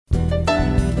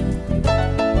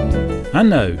And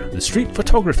now, the Street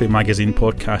Photography Magazine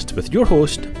podcast with your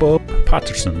host, Bob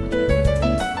Patterson.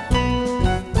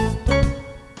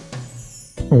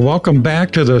 Welcome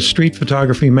back to the Street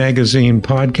Photography Magazine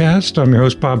podcast. I'm your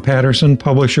host, Bob Patterson,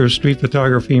 publisher of Street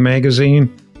Photography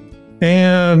Magazine.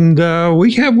 And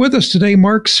we have with us today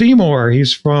Mark Seymour.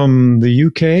 He's from the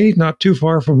UK, not too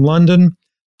far from London.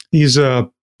 He's a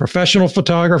professional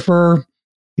photographer.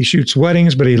 He shoots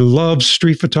weddings, but he loves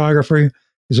street photography.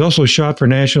 He's also shot for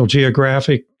National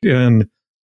Geographic, and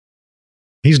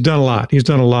he's done a lot. He's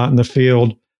done a lot in the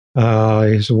field.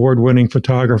 He's an award-winning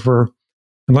photographer.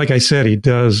 And like I said,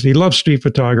 he loves street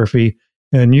photography,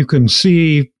 and you can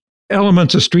see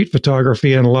elements of street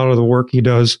photography in a lot of the work he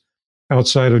does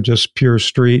outside of just pure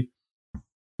street.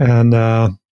 And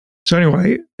so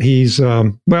anyway, he's,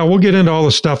 we'll get into all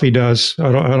the stuff he does.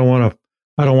 I don't want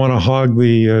to hog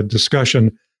the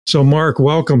discussion. So Mark,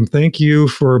 welcome. Thank you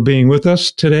for being with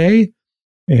us today.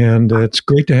 And it's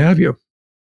great to have you.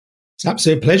 It's an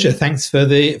absolute pleasure. Thanks for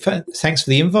the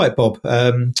invite, Bob.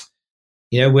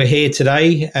 We're here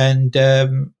today, and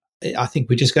I think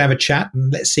we're just going to have a chat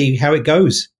and let's see how it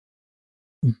goes.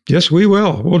 Yes, we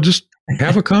will. We'll just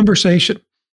have a conversation.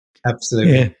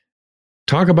 Absolutely. And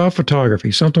talk about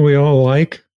photography, something we all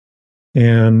like,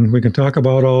 and we can talk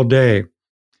about all day.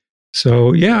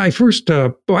 So, yeah,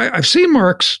 I've seen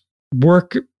Mark's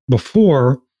work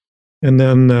before, and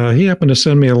then he happened to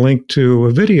send me a link to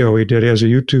a video he did. He has a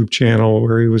YouTube channel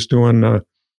where he was doing, he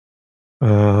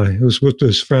was with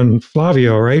his friend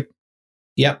Flavio, right?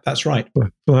 Yep, that's right.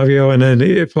 Flavio, and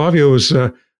then Flavio was,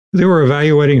 they were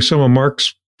evaluating some of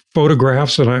Mark's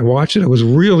photographs, and I watched it. It was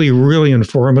really, really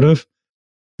informative,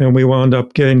 and we wound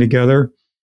up getting together,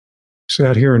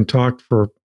 sat here and talked for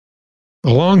a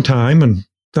long time, and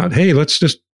thought, hey, let's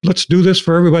do this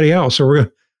for everybody else. So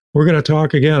we're going to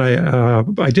talk again. I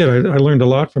learned a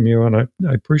lot from you, and I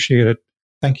appreciate it.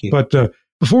 Thank you. But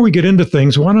before we get into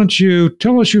things, why don't you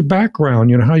tell us your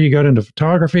background? How you got into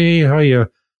photography, how you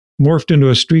morphed into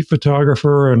a street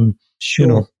photographer, and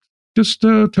sure. Just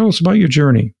tell us about your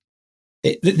journey.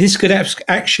 This could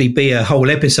actually be a whole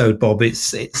episode, Bob.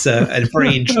 It's a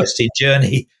very interesting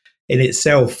journey in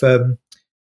itself.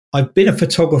 I've been a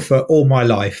photographer all my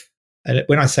life. And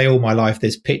when I say all my life,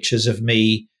 there's pictures of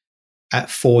me at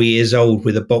 4 years old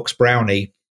with a box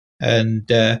brownie. And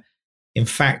in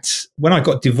fact, when I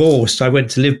got divorced, I went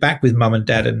to live back with mum and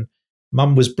dad, and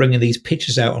mum was bringing these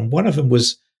pictures out. And one of them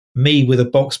was me with a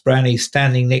box brownie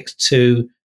standing next to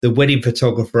the wedding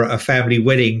photographer at a family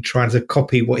wedding, trying to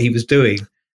copy what he was doing.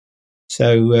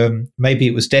 So maybe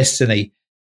it was destiny.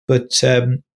 But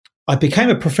I became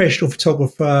a professional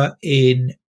photographer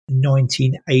in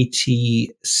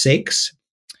 1986.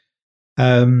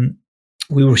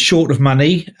 We were short of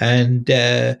money, and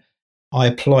I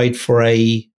applied for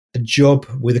a job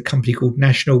with a company called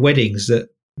National Weddings, that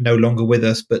no longer with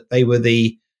us, but they were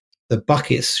the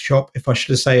buckets shop, if I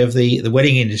should say, of the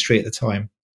wedding industry at the time.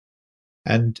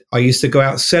 And I used to go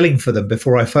out selling for them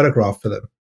before I photographed for them.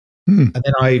 And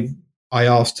then I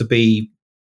asked to be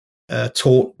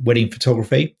taught wedding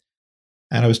photography.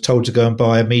 And I was told to go and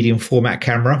buy a medium format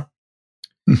camera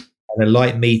and a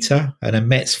light meter and a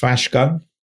Metz flash gun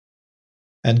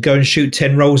and go and shoot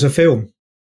 10 rolls of film.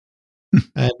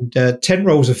 And 10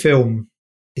 rolls of film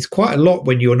is quite a lot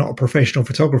when you're not a professional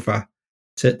photographer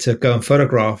to go and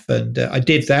photograph. And I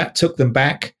did that, took them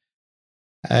back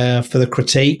for the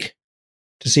critique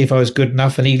to see if I was good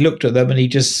enough. And he looked at them and he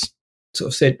just sort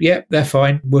of said, yeah, they're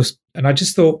fine. And I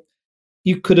just thought,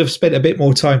 you could have spent a bit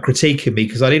more time critiquing me,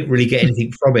 because I didn't really get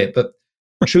anything from it. But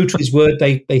true to his word,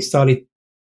 they started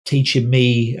teaching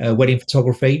me wedding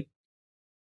photography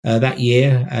that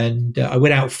year. And I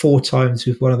went out 4 times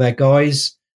with one of their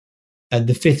guys. And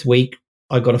the 5th week,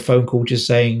 I got a phone call just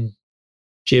saying,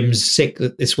 Jim's sick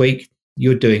this week.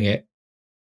 You're doing it.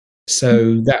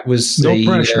 So that was no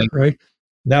pressure, right?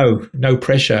 No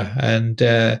pressure. And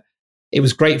it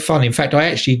was great fun. In fact, I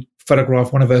actually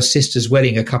photographed one of her sister's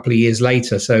wedding a couple of years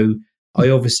later. So I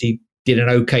obviously did an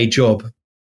okay job.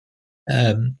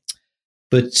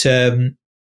 But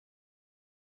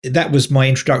that was my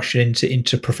introduction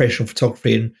into professional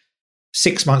photography. And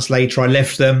 6 months later, I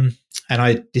left them and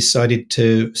I decided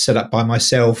to set up by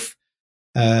myself.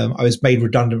 I was made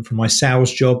redundant from my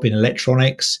sales job in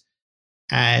electronics,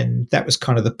 and that was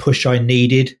kind of the push I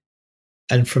needed.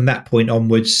 And from that point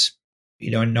onwards,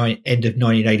 end of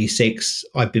 1986,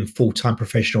 I've been full-time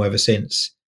professional ever since.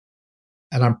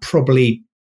 And I'm probably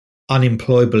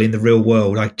unemployable in the real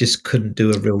world. I just couldn't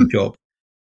do a real job.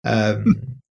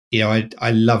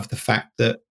 I love the fact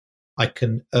that I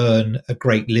can earn a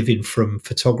great living from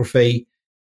photography,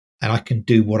 and I can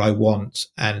do what I want,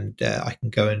 and I can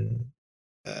go and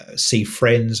see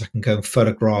friends. I can go and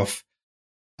photograph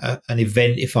an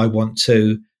event if I want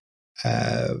to.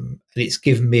 And it's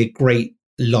given me a great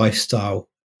lifestyle,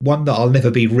 one that I'll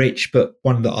never be rich, but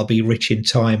one that I'll be rich in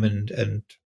time and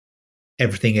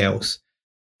everything else.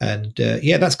 And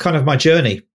that's kind of my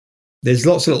journey. There's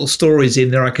lots of little stories in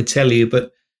there I could tell you,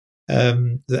 but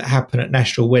that happen at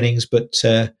national weddings, but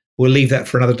we'll leave that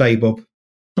for another day, Bob.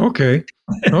 Okay.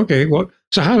 Well,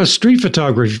 so how does street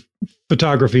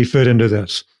photography fit into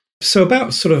this? So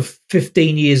about sort of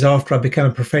 15 years after I became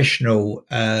a professional,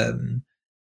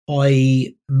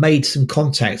 I made some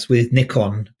contacts with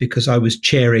Nikon because I was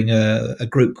chairing a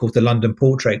group called the London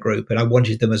Portrait Group, and I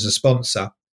wanted them as a sponsor.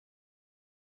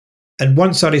 And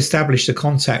once I'd established a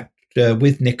contact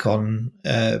with Nikon,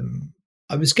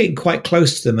 I was getting quite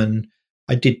close to them, and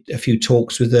I did a few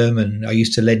talks with them, and I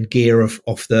used to lend gear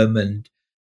off them, and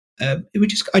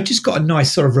I just got a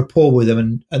nice sort of rapport with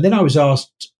them. And then I was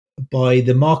asked by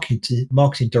the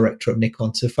marketing director of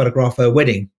Nikon to photograph her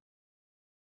wedding,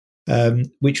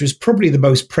 which was probably the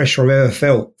most pressure I've ever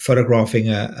felt photographing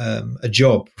a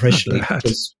job professionally,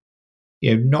 because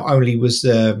not only was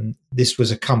this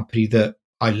was a company that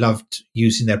I loved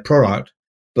using their product,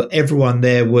 but everyone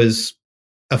there was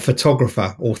a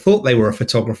photographer or thought they were a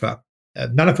photographer.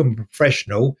 None of them were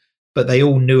professional, but they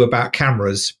all knew about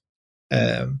cameras.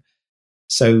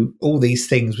 So all these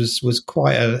things was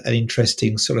quite an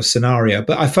interesting sort of scenario.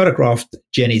 But I photographed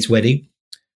Jenny's wedding.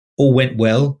 All went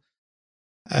well.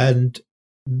 And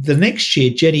the next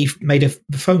year, Jenny made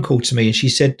a phone call to me and she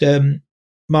said,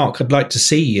 Mark, I'd like to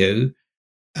see you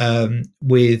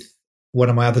with one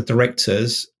of my other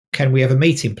directors. Can we have a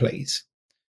meeting, please?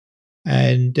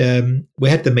 And we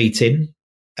had the meeting.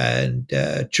 And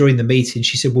during the meeting,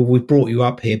 she said, well, we've brought you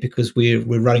up here because we're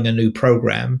running a new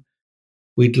program.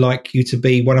 We'd like you to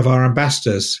be one of our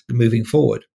ambassadors moving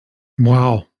forward.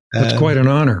 Wow. That's quite an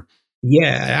honor.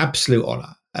 Yeah, absolute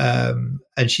honor.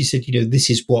 And she said, this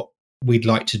is what we'd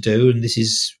like to do, and this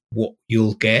is what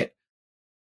you'll get.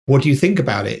 What do you think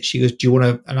about it? She goes, do you want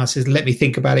to? And I said, let me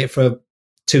think about it for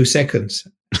 2 seconds.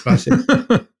 And I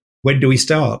said, when do we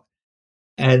start?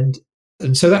 And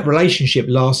so that relationship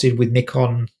lasted with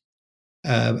Nikon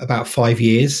about 5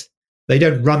 years. They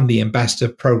don't run the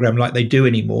ambassador program like they do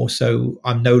anymore, so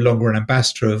I'm no longer an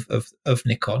ambassador of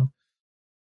Nikon.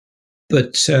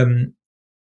 But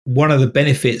one of the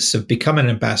benefits of becoming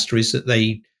an ambassador is that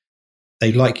they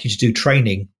like you to do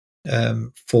training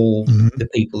for the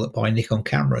people that buy Nikon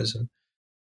cameras. And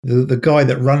the guy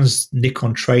that runs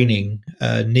Nikon training,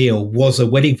 Neil, was a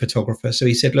wedding photographer. So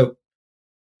he said, look,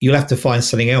 you'll have to find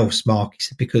something else, Mark. He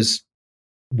said, because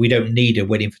we don't need a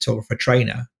wedding photographer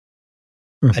trainer.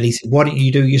 And he said, why don't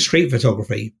you do your street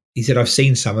photography? He said, I've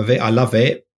seen some of it. I love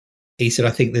it. He said, I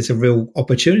think there's a real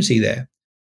opportunity there.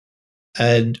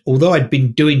 And although I'd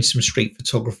been doing some street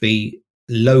photography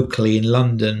locally in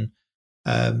London,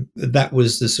 that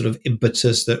was the sort of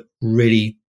impetus that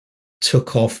really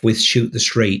took off with Shoot the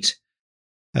Street.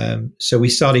 So we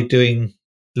started doing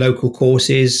local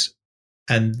courses,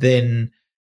 and then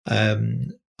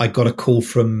I got a call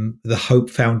from the Hope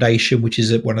Foundation, which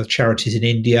is one of the charities in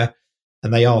India,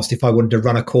 and they asked if I wanted to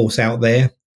run a course out there.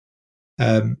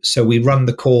 So we run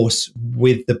the course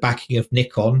with the backing of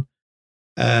Nikon.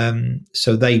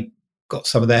 So they got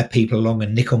some of their people along,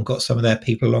 and Nikon got some of their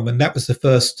people along, and that was the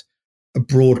first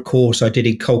abroad course I did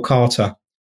in Kolkata.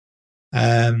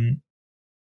 And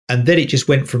then it just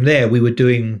went from there. We were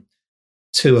doing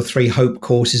 2 or 3 Hope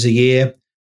courses a year,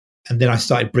 and then I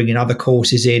started bringing other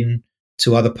courses in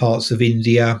to other parts of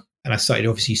India, and I started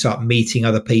meeting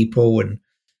other people, and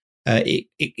it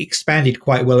expanded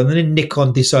quite well. And then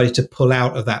Nikon decided to pull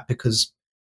out of that because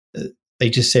they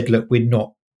just said, look, we're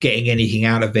not getting anything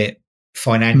out of it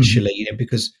financially,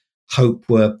 because Hope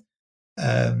were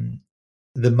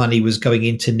the money was going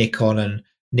into Nikon, and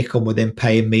Nikon were then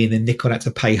paying me, and then Nikon had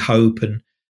to pay Hope, and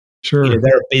sure,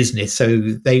 they're a business, so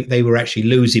they were actually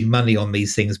losing money on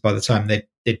these things by the time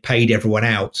they'd paid everyone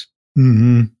out.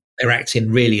 They're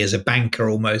acting really as a banker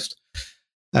almost.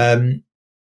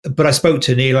 But I spoke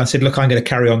to Neil. I said, look, I'm going to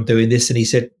carry on doing this, and he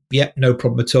said, yep, no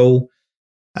problem at all.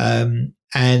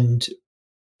 And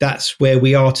that's where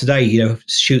we are today.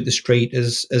 Shoot the Street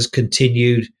has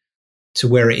continued to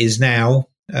where it is now.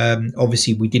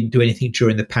 Obviously, we didn't do anything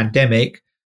during the pandemic,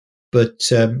 but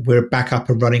we're back up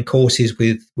and running courses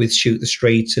with Shoot the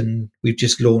Street, and we've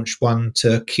just launched one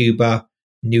to Cuba,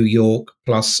 New York,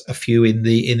 plus a few in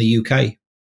the UK.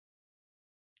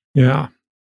 Yeah.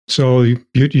 So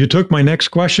you took my next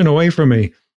question away from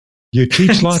me. You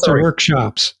teach lots of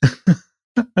workshops,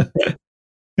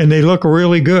 and they look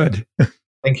really good.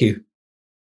 Thank you.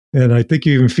 And I think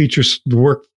you even feature the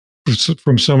work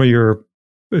from some of your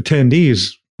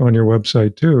attendees on your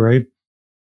website too, right?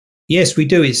 Yes, we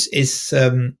do. It's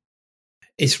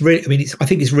really. I mean, I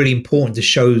think it's really important to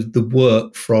show the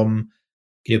work from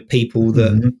people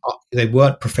that they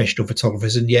weren't professional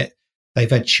photographers, and yet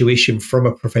they've had tuition from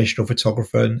a professional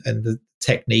photographer and the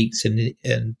techniques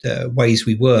and ways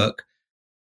we work.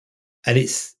 And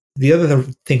it's the other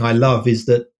thing I love is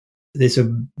that there's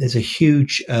a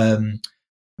huge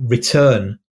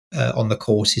return on the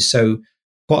courses. So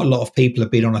quite a lot of people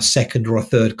have been on a second or a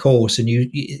third course, and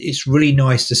it's really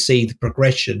nice to see the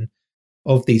progression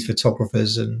of these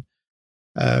photographers. And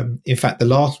in fact, the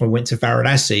last one I went to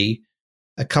Varanasi,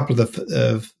 a couple of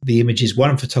the images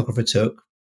one photographer took,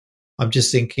 I'm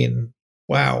just thinking,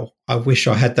 wow, I wish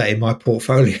I had that in my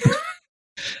portfolio.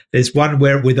 There's one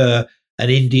where with an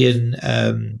Indian,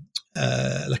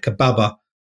 like a Baba,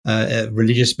 a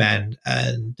religious man,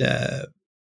 and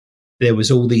there was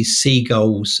all these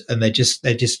seagulls, and they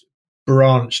just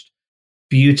branched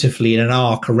beautifully in an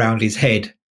arc around his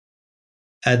head.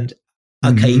 And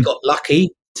okay, he got lucky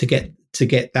to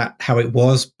get that how it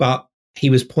was, but he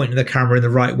was pointing the camera in the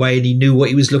right way, and he knew what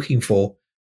he was looking for,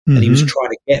 and he was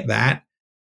trying to get that.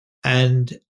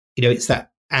 And it's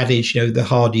that adage, the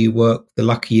harder you work, the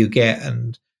luckier you get.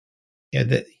 And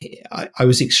I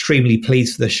was extremely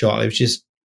pleased with the shot. I was just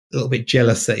a little bit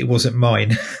jealous that it wasn't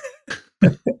mine.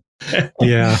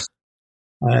 Yeah,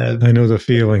 I know the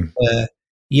feeling.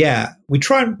 Yeah, we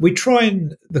try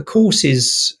and the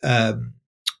courses.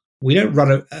 We don't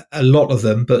run a lot of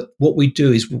them, but what we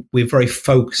do is we're very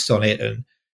focused on it, and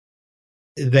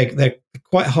they're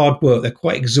quite hard work. They're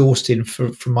quite exhausting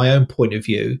from my own point of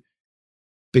view,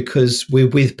 because we're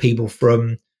with people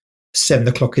from 7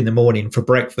 o'clock in the morning for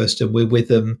breakfast, and we're with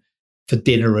them for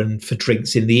dinner and for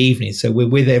drinks in the evening. So we're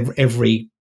with every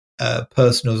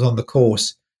person who's on the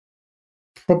course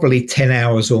probably 10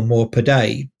 hours or more per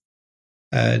day,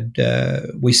 and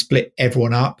we split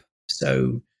everyone up.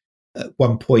 So at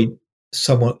one point,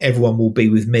 everyone will be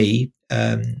with me,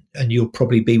 and you'll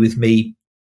probably be with me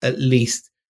at least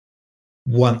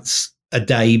once a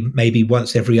day, maybe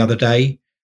once every other day.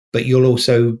 But you'll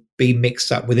also be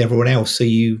mixed up with everyone else. So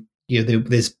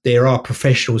there are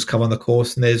professionals come on the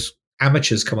course, and there's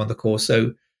amateurs come on the course.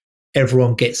 So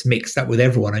everyone gets mixed up with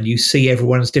everyone, and you see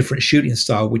everyone's different shooting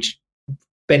style, which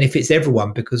benefits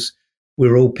everyone because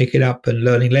we're all picking up and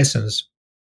learning lessons.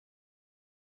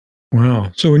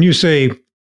 Wow. So when you say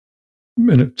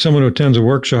someone who attends a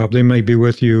workshop, they may be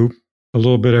with you a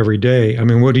little bit every day. I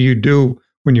mean, what do you do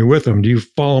when you're with them? Do you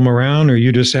follow them around, or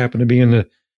you just happen to be in the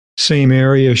same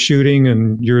area shooting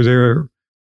and you're there,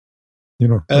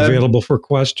 available for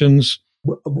questions?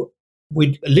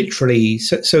 We literally,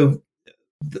 so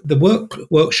the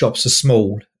workshops are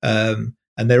small,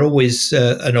 and they're always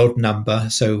an odd number.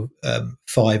 So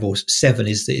 5 or 7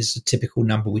 is the typical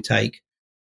number we take.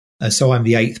 So I'm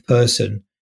the 8th person.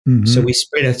 So we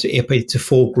split it into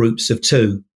 4 groups of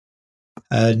 2,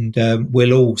 and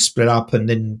we'll all split up, and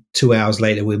then 2 hours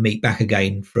later we'll meet back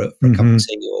again for a cup of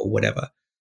tea or whatever,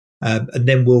 and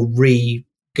then we'll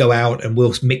go out and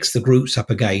we'll mix the groups up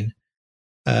again.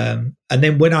 And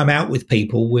then when I'm out with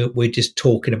people, we're just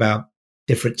talking about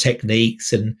different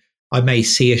techniques, and I may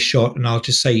see a shot and I'll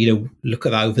just say, look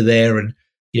at that over there, and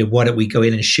why don't we go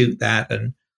in and shoot that?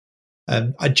 And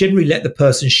I generally let the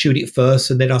person shoot it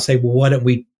first, and then I'll say, well, why don't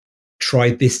we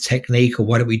try this technique, or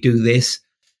why don't we do this?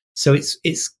 So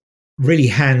it's really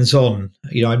hands-on.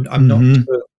 I'm not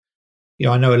sure,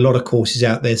 I know a lot of courses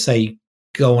out there say,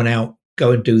 go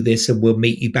and do this, and we'll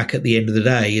meet you back at the end of the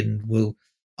day, and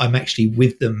I'm actually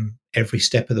with them every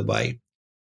step of the way.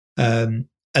 And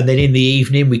then in the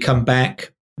evening we come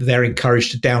back, they're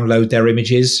encouraged to download their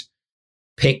images,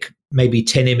 pick maybe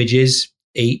 10 images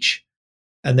each,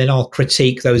 and then I'll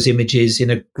critique those images in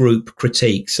a group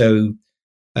critique. So,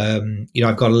 I've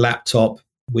got a laptop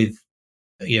with,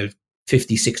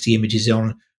 50, 60 images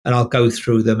on, and I'll go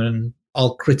through them and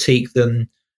I'll critique them,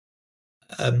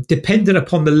 dependent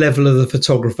upon the level of the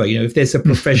photographer. If there's a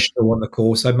professional on the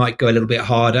course, I might go a little bit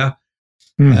harder.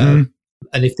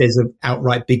 And if there's an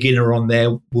outright beginner on there,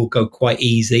 we'll go quite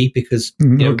easy because,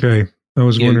 okay. I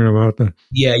was wondering about that.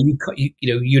 Yeah.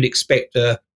 You'd expect,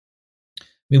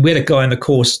 we had a guy on the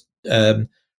course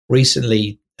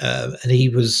recently, and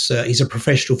he's a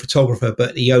professional photographer,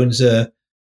 but he owns a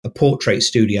portrait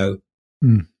studio.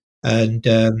 And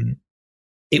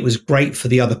it was great for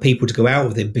the other people to go out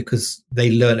with him because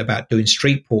they learned about doing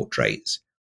street portraits,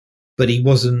 but he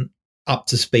wasn't up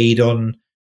to speed on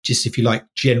just, if you like,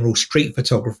 general street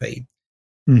photography.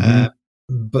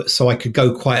 But so I could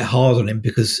go quite hard on him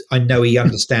because I know he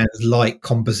understands light,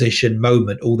 composition,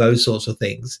 moment, all those sorts of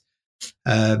things.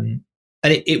 And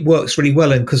it works really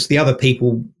well. And because the other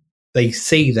people, they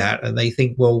see that and they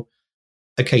think, well,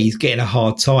 okay, he's getting a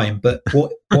hard time, but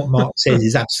what Mark says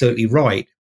is absolutely right.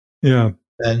 Yeah.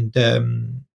 And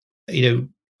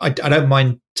I don't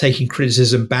mind taking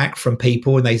criticism back from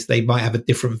people, and they might have a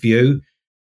different view.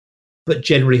 But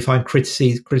generally, if I'm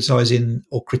criticizing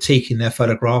or critiquing their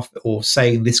photograph or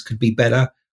saying this could be better,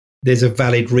 there's a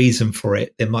valid reason for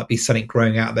it. There might be something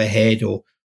growing out of their head, or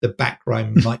the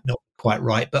background might not be quite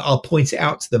right. But I'll point it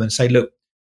out to them and say, look,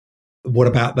 what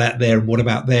about that there? And what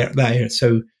about there?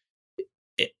 So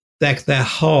they're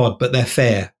hard, but they're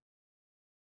fair.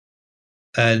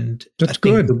 And that's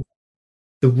good.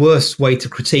 The worst way to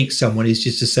critique someone is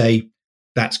just to say,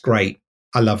 that's great.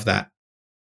 I love that.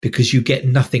 Because you get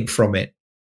nothing from it.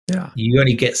 Yeah. You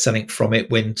only get something from it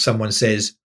when someone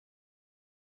says,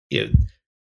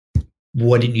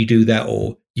 why didn't you do that?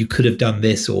 Or you could have done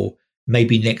this, or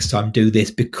maybe next time do this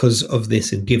because of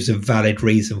this, and gives a valid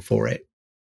reason for it.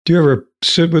 Do you ever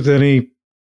sit with any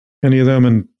of them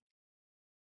and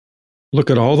look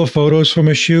at all the photos from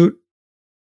a shoot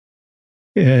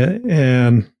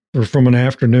and or from an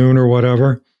afternoon or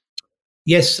whatever?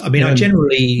 Yes. I mean, I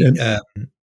generally,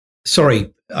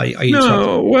 sorry.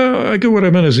 No, well, I get what I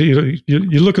meant is you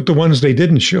look at the ones they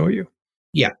didn't show you.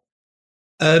 Yeah.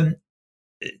 I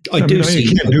do see.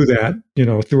 You can't do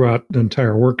that, throughout the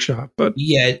entire workshop. But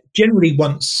yeah, generally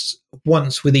once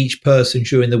with each person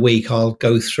during the week, I'll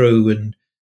go through and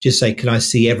just say, can I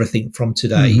see everything from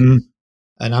today? Mm-hmm.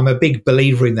 And I'm a big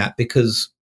believer in that because,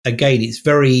 again, it's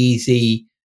very easy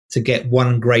to get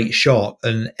one great shot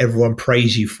and everyone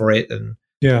praise you for it. And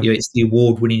it's the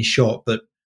award-winning shot. But,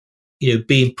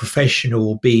 being professional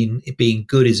or being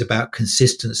good is about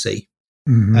consistency,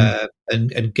 mm-hmm.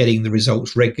 and getting the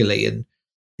results regularly. And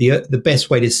the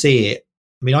best way to see it,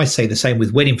 I mean, I say the same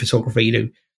with wedding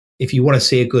photography. If you want to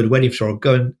see a good wedding photographer,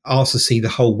 go and ask to see the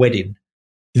whole wedding.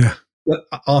 Yeah.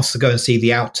 Ask to go and see the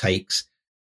outtakes,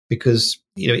 because,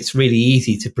 it's really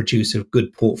easy to produce a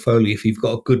good portfolio if you've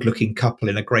got a good looking couple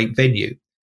in a great venue.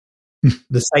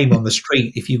 The same on the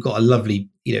street. If you've got a lovely,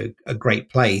 a great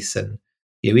place, and,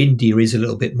 India is a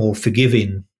little bit more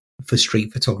forgiving for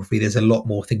street photography. There's a lot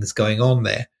more things going on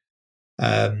there.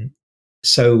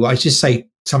 So I just say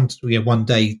one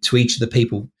day to each of the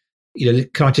people,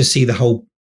 can I just see the whole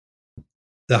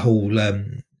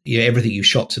everything you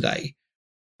shot today?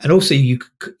 And also you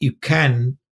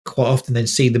can quite often then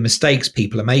see the mistakes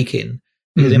people are making.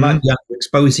 Mm-hmm. They might be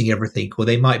underexposing everything, or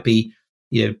they might be,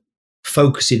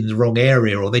 focusing in the wrong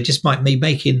area, or they just might be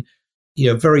making,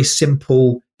 a very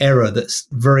simple error that's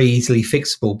very easily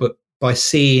fixable. But by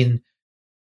seeing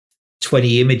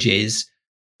 20 images,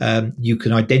 you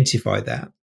can identify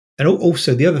that. And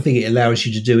also the other thing it allows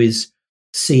you to do is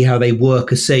see how they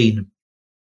work a scene.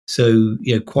 So,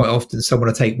 quite often someone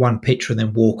will take one picture and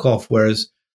then walk off, whereas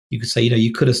you could say,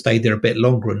 you could have stayed there a bit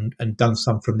longer and done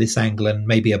some from this angle and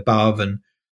maybe above and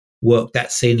worked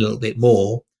that scene a little bit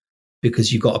more,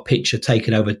 because you got a picture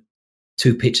taken over,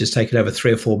 2 pictures taken over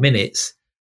 3 or 4 minutes.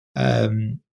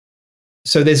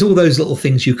 So there's all those little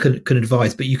things you can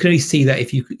advise, but you can only see that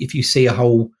if you see a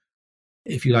whole,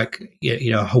 if you like,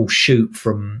 a whole shoot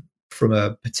from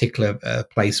a particular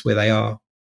place where they are.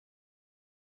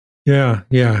 Yeah.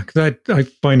 Because I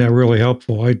find that really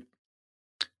helpful. I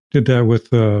did that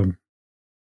with a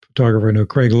photographer I know,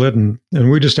 Craig Litton,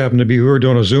 and we just happened to we were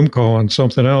doing a Zoom call on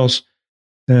something else,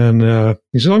 and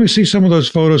he said, "Let me see some of those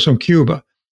photos from Cuba."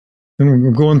 And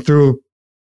we're going through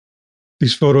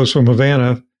these photos from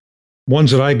Havana,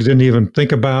 ones that I didn't even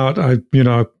think about. I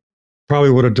probably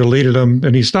would have deleted them.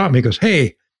 And he stopped me. He goes,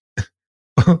 "Hey,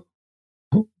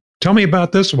 tell me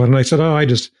about this one." And I said, "Oh,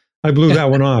 I blew that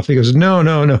one off." He goes,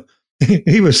 No.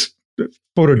 He was a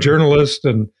photojournalist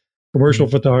and commercial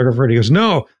photographer. And he goes,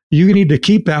 "No, you need to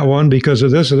keep that one because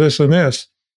of this, and this, and this."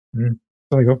 Mm.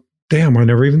 So I go, "Damn, I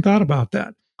never even thought about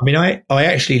that." I mean, I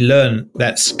actually learned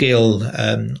that skill.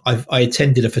 I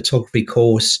attended a photography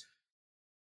course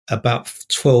about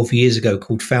 12 years ago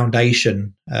called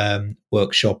Foundation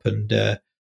Workshop. And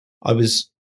I was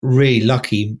really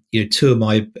lucky. 2 of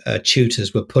my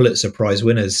tutors were Pulitzer Prize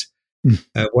winners.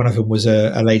 One of them was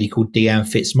a lady called Deanne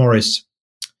Fitzmaurice.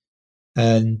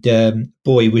 And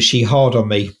boy, was she hard on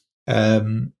me.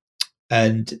 And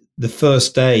the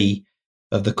first day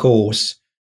of the course,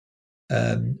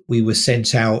 we were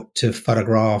sent out to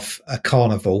photograph a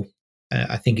carnival.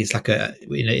 I think it's like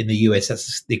in the US,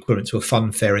 that's the equivalent to a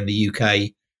fun fair in the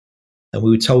UK. And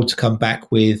we were told to come back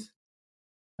with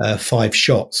 5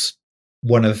 shots,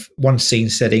 one scene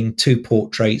setting, 2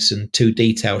 portraits and 2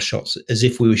 detail shots, as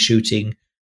if we were shooting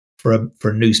for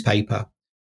a newspaper.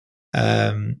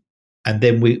 And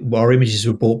then our images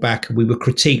were brought back and we were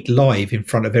critiqued live in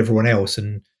front of everyone else.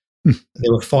 And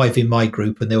there were 5 in my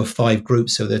group and there were 5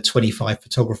 groups. So there were 25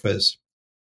 photographers.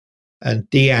 And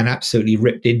Deanne absolutely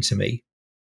ripped into me.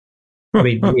 I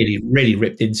mean, really, really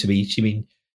ripped into me. She mean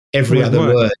every other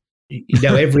word.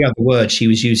 Every other word she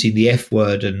was using the F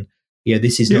word, and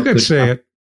this is not good. You could say it.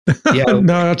 Yeah,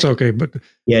 no, that's okay. But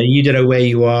you don't know where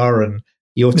you are, and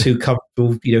you're too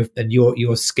comfortable. And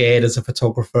you're scared as a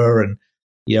photographer, and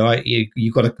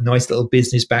you've got a nice little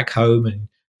business back home, and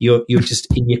you're just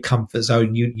in your comfort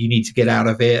zone. You need to get out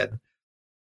of it.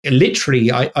 And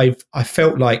literally, I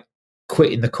felt like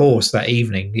quitting the course that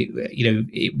evening.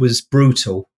 It was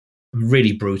brutal,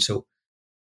 really brutal.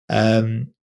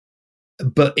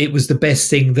 But it was the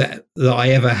best thing that I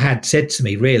ever had said to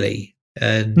me, really.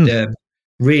 And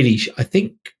really, I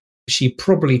think she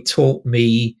probably taught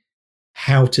me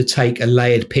how to take a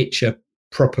layered picture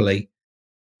properly.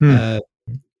 And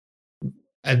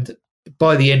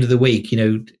by the end of the week,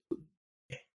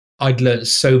 I'd learned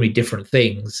so many different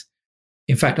things.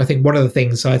 In fact, I think one of the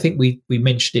things, I think we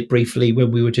mentioned it briefly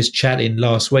when we were just chatting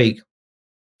last week,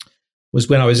 was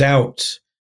when I was out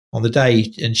on the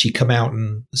day and she come out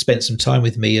and spent some time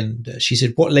with me, and she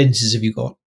said, "What lenses have you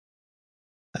got?"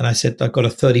 And I said, "I've got a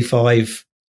 35,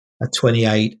 a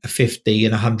 28, a 50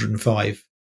 and a 105.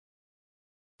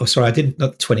 Oh, sorry, I didn't,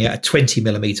 not 28, a 20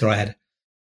 millimeter I had.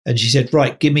 And she said,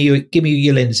 "Right, give me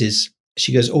your lenses."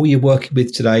 She goes, "All you're working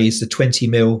with today is the 20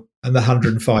 mil and the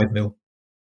 105 mil.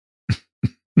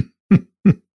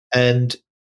 And,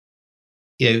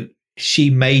 she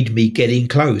made me get in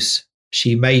close.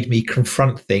 She made me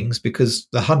confront things because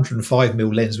the 105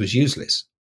 mil lens was useless.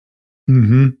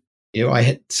 Mm-hmm. I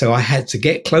had to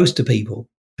get close to people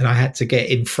and I had to get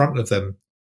in front of them.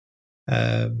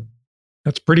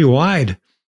 That's pretty wide.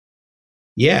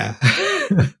 Yeah.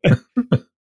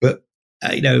 But,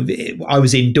 I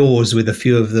was indoors with a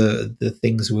few of the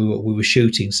things we were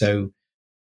shooting. So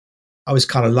I was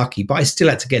kind of lucky, but I still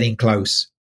had to get in close.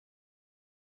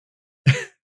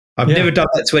 I've never done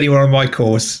that to anyone on my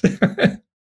course.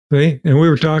 See? And we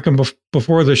were talking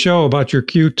before the show about your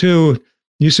Q2.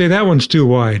 You say that one's too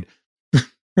wide.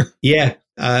 Yeah.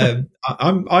 I'm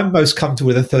most comfortable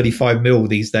with a 35 mil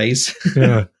these days.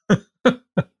 Yeah.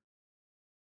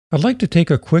 I'd like to take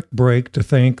a quick break to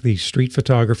thank the Street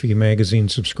Photography Magazine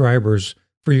subscribers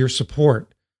for your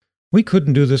support. We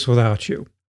couldn't do this without you.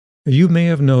 You may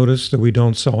have noticed that we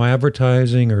don't sell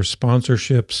advertising or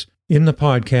sponsorships in the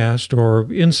podcast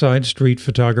or inside Street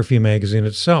Photography Magazine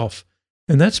itself.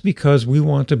 And that's because we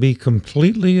want to be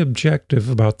completely objective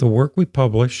about the work we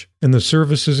publish and the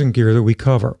services and gear that we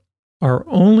cover. Our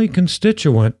only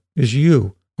constituent is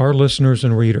you, our listeners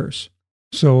and readers.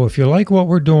 So if you like what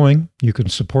we're doing, you can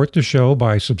support the show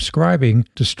by subscribing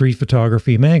to Street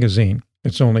Photography Magazine.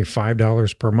 It's only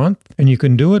 $5 per month, and you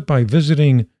can do it by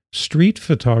visiting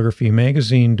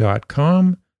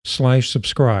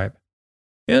streetphotographymagazine.com/subscribe.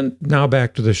 And now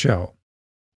back to the show.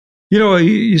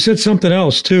 You said something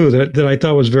else, too, that I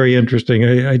thought was very interesting.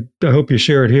 I hope you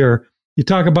share it here. You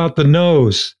talk about the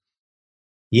nose.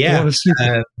 Yeah.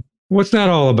 What's that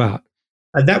all about?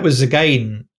 And that was,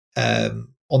 again,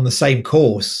 on the same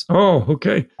course. Oh,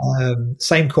 okay.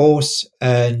 Same course.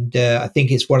 And I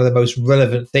think it's one of the most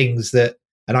relevant things and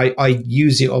I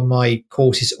use it on my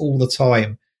courses all the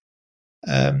time.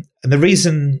 And the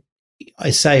reason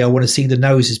I say I want to see the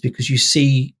nose is because you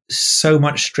see so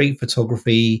much street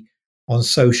photography on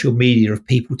social media of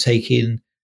people taking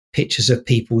pictures of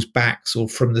people's backs or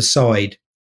from the side.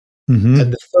 Mm-hmm.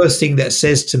 And the first thing that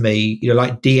says to me,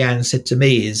 like Deanne said to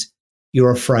me, is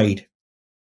you're afraid.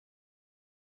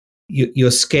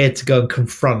 You're scared to go and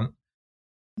confront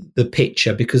the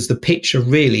picture, because the picture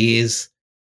really is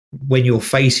when you're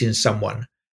facing someone.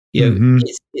 Mm-hmm.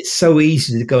 It's so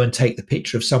easy to go and take the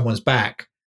picture of someone's back.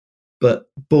 But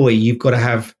boy, you've got to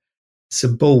have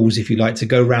some balls, if you like, to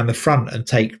go around the front and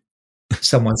take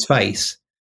someone's face.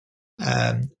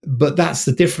 But that's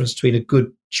the difference between a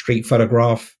good street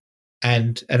photograph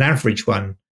and an average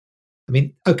one. I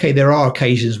mean, okay, there are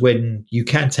occasions when you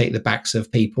can take the backs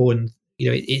of people and,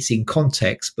 it's in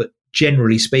context, but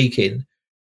generally speaking,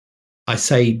 I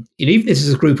say, even if this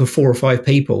is a group of 4 or 5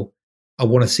 people, I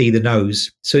want to see the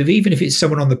nose. So even if it's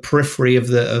someone on the periphery of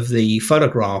the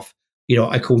photograph,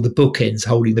 I call the bookends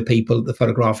holding the people, the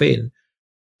photograph in,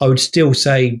 I would still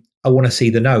say, I want to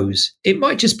see the nose. It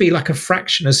might just be like a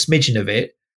fraction, a smidgen of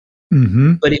it,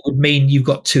 mm-hmm. but it would mean you've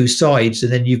got 2 sides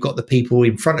and then you've got the people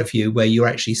in front of you where you're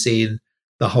actually seeing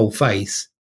the whole face.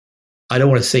 I don't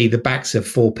want to see the backs of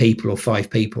 4 people or 5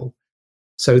 people.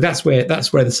 So that's where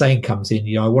the saying comes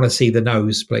in. I want to see the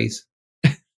nose, please.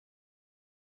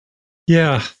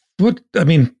 Yeah. I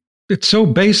mean, it's so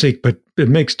basic, but it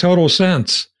makes total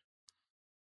sense.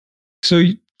 So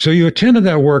you attended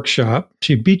that workshop.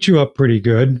 She beat you up pretty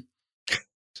good.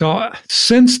 So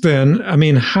since then, I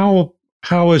mean, how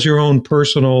has your own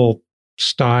personal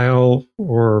style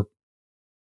or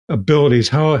abilities,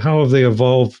 how have they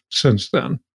evolved since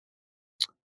then?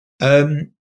 I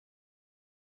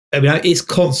mean, it's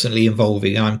constantly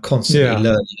evolving. I'm constantly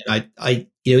learning. And I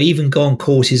even go on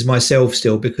courses myself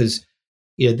still because,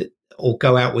 or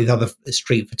go out with other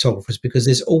street photographers because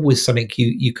there's always something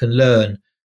you can learn.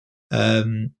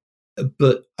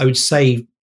 But I would say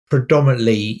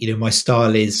predominantly, my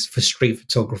style is for street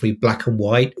photography, black and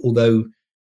white, although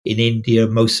in India,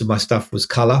 most of my stuff was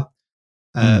color.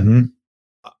 I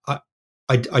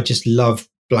just love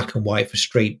black and white for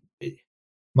street.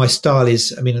 My style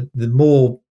is, I mean, the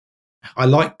more I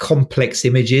like complex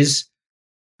images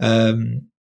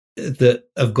that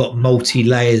have got multi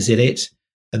layers in it.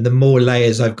 And the more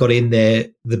layers I've got in there,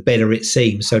 the better it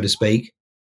seems, so to speak.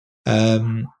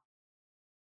 But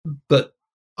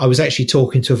I was actually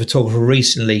talking to a photographer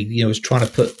recently, was trying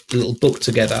to put a little book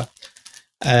together.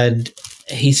 And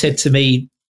he said to me,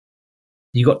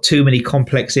 "You got too many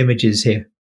complex images here."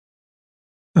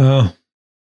 Oh.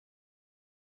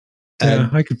 Yeah,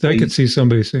 I could see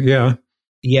somebody say, yeah.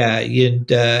 Yeah, and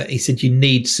he said you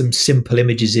need some simple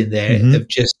images in there of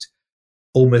just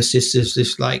almost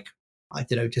just like, I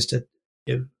don't know, just if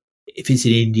it's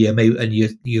in India maybe, and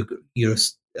you're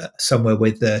somewhere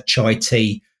with chai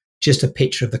tea, just a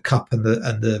picture of the cup and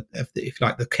the if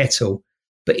like the kettle,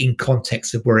 but in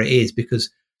context of where it is, because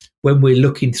when we're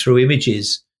looking through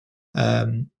images,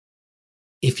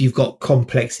 if you've got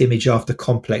complex image after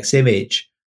complex image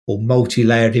or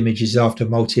multi-layered images after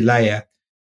multi-layer,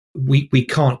 we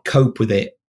can't cope with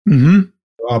it.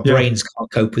 Our brains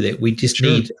can't cope with it. We just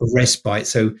need a respite.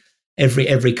 So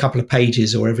every couple of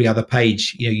pages or every other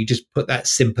page, you just put that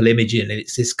simple image in, and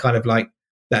it's this kind of like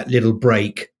that little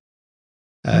break.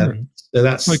 So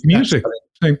that's like music.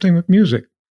 Same thing with music.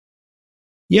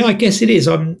 Yeah, I guess it is.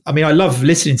 I mean, I love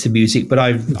listening to music, but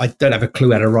I don't have a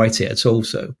clue how to write it at all.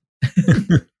 So,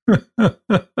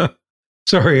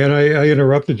 sorry, and I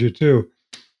interrupted you too.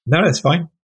 No, that's fine.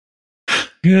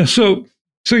 Yeah, so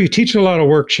you teach a lot of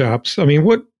workshops. I mean,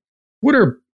 what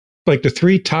are like the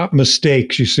 3 top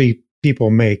mistakes you see people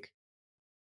make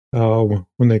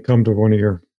when they come to one of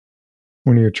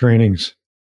your trainings?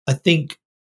 I think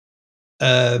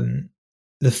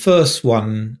the first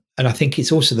one, and I think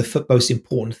it's also the most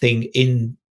important thing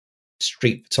in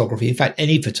street photography, in fact,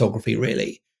 any photography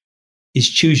really, is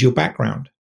choose your background.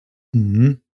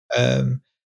 And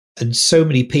so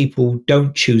many people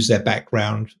don't choose their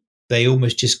background. They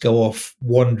almost just go off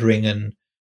wandering, and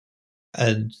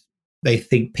they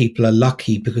think people are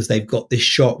lucky because they've got this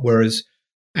shot, whereas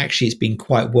actually it's been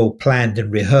quite well planned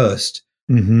and rehearsed.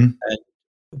 And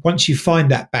once you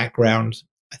find that background,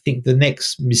 I think the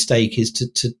next mistake is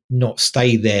to not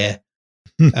stay there.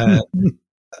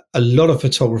 A lot of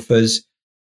photographers,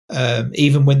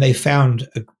 even when they found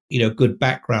a good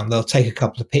background, they'll take a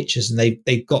couple of pictures and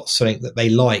they've got something that they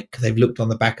like. They've looked on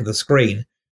the back of the screen,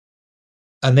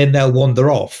 and then they'll wander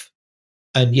off.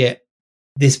 And yet,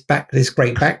 this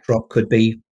great backdrop could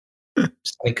be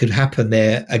something could happen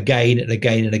there again and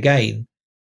again and again.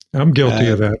 I'm guilty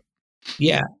of that.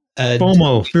 Yeah,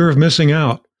 FOMO, fear of missing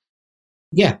out.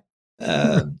 Yeah.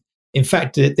 In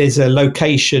fact, there's a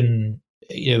location,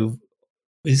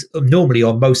 is normally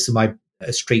on most of my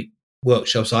street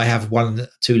workshops, I have 1 or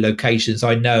 2 locations.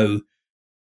 I know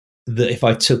that if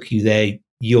I took you there,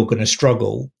 you're going to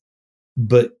struggle,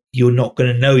 but you're not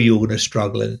going to know you're going to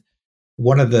struggle. And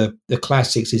one of the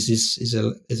classics is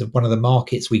one of the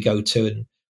markets we go to, and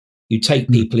you take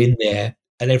people in there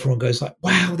and everyone goes like,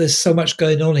 wow, there's so much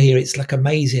going on here. It's like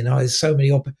amazing. Oh, there's so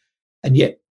many and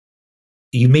yet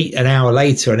you meet an hour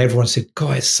later and everyone said,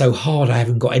 God, it's so hard. I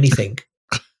haven't got anything.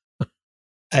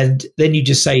 And then you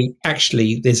just say,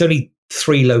 actually, there's only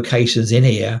 3 locations in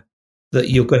here that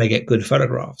you're going to get good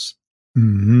photographs.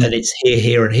 And it's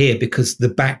here, and here, because the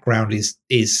background is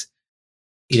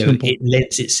simple. It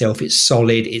lends itself, it's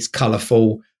solid, it's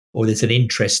colorful, or there's an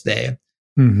interest there.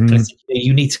 And I said,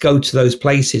 you need to go to those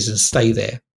places and stay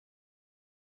there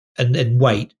and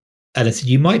wait. And I said,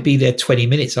 you might be there 20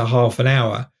 minutes or half an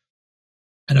hour.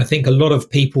 And I think a lot of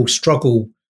people struggle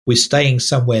with staying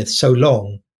somewhere so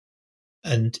long.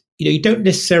 And, you don't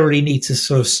necessarily need to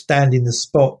sort of stand in the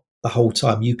spot the whole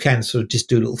time. You can sort of just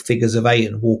do little figures of 8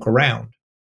 and walk around.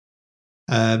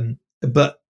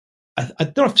 But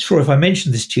I'm not sure if I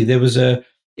mentioned this to you. There was it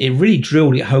really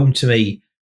drilled it home to me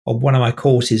on one of my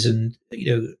courses. And,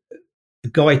 the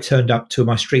guy turned up to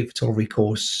my street photography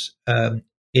course.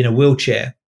 in a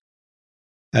wheelchair.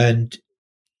 And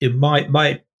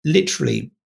my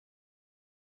literally,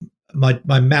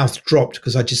 my mouth dropped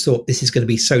because I just thought this is going to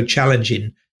be so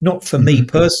challenging, not for me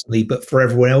personally, but for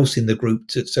everyone else in the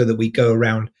group, so that we go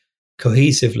around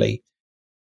cohesively.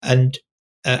 And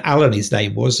Alan, his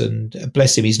name was, and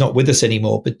bless him, he's not with us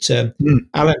anymore. But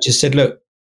Alan just said, look,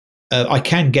 I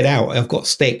can get out. I've got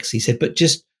sticks. He said, but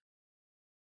just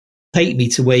take me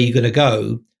to where you're going to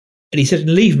go. And he said,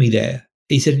 and leave me there.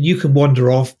 He said, you can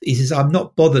wander off. He says, I'm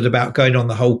not bothered about going on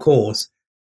the whole course.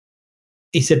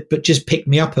 He said, but just pick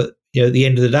me up at the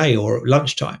end of the day or at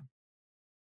lunchtime.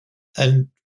 And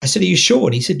I said, are you sure?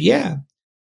 And he said, yeah.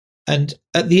 And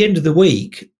at the end of the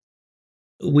week,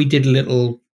 we did a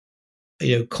little,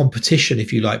 competition,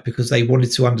 if you like, because they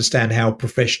wanted to understand how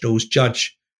professionals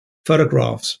judge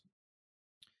photographs.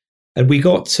 And we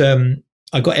got,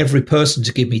 I got every person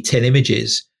to give me 10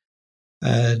 images.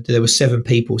 There were 7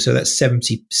 people, so that's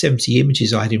 70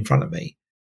 images I had in front of me.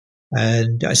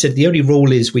 And I said, the only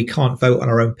rule is we can't vote on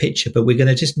our own picture, but we're going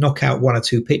to just knock out 1 or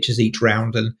 2 pictures each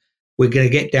round, and we're going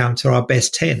to get down to our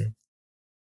best 10.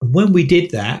 And when we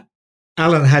did that,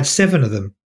 Alan had 7 of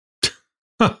them.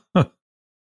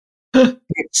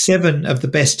 7 of the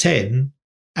best 10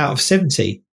 out of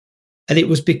 70. And it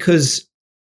was because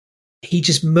he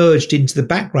just merged into the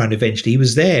background eventually. He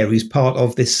was there. He was part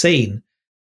of this scene.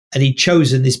 And he'd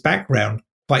chosen this background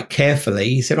quite carefully.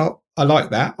 He said, oh, I like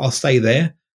that. I'll stay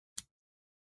there.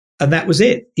 And that was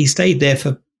it. He stayed there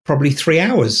for probably 3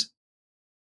 hours.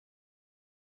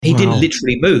 He didn't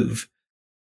literally move.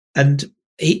 And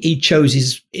he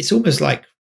chose it's almost like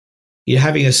you're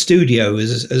having a studio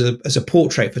as a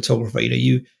portrait photographer.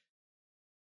 You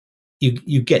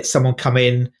get someone come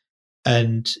in,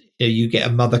 and you get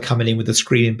a mother coming in with a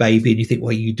screaming baby, and you think,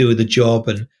 well, you do the job,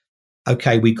 and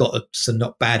okay, we got some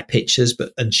not bad pictures,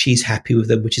 and she's happy with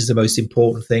them, which is the most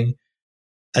important thing.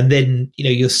 And then,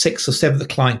 your 6th or 7th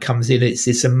client comes in. It's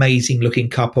this amazing looking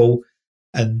couple,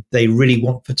 and they really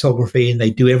want photography, and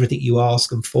they do everything you ask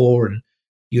them for. And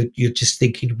you're just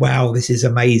thinking, wow, this is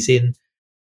amazing.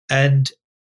 And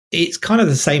it's kind of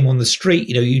the same on the street.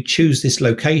 You choose this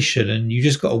location, and you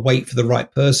just got to wait for the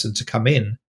right person to come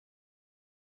in.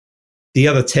 The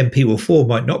other 10 people for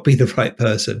might not be the right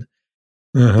person.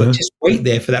 But just wait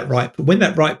there for that right. But when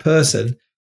that right person,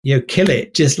 kill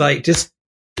it. Just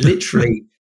literally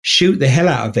shoot the hell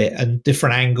out of it, and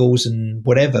different angles and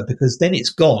whatever, because then it's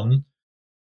gone.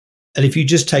 And if you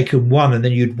just taken one and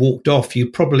then you'd walked off,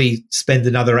 you'd probably spend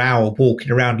another hour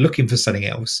walking around looking for something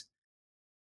else.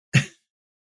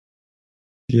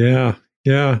 Yeah.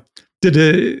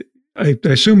 Did I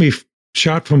assume he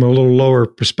shot from a little lower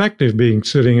perspective, being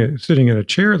sitting in a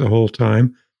chair the whole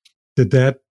time? Did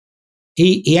that?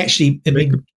 He actually,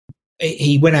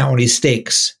 he went out on his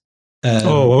sticks.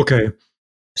 Okay.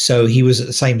 So he was at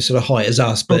the same sort of height as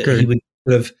us, but he would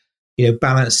sort of,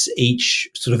 balance each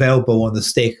sort of elbow on the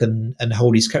stick and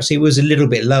hold his cap. So he was a little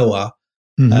bit lower,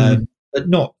 but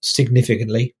not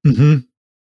significantly.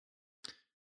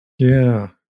 Yeah.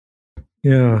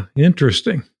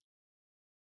 Interesting.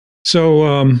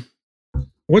 So,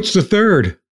 what's the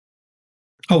third?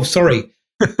 Oh, sorry.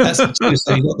 That's the two.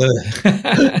 So you got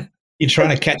the. You're trying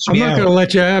to catch me out. I'm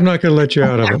not going to let you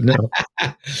out of it. No.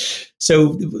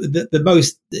 So the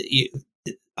most,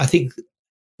 I think.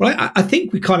 Well, I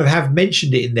think we kind of have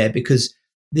mentioned it in there, because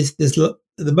there's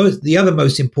the other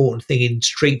most important thing in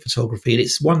street photography, and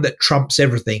it's one that trumps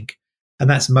everything, and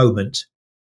that's moment.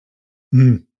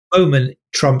 Moment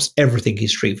trumps everything in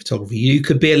street photography. You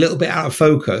could be a little bit out of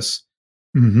focus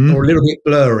or a little bit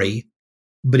blurry,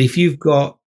 but if you've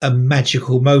got a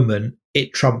magical moment,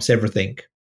 it trumps everything.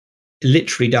 It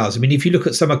literally does. I mean, if you look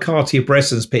at some of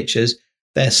Cartier-Bresson's pictures,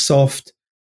 they're soft,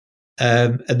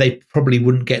 and they probably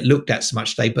wouldn't get looked at so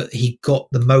much today, but he got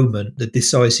the moment, the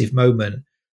decisive moment.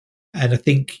 And I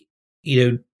think,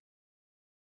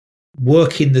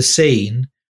 working the scene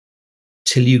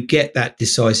till you get that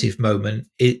decisive moment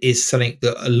is something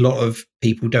that a lot of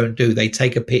people don't do. They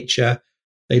take a picture,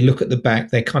 they look at the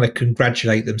back, they kind of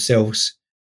congratulate themselves.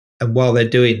 And while they're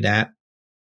doing that,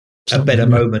 a better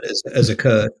moment has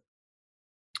occurred.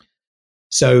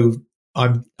 So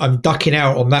I'm ducking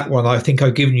out on that one. I think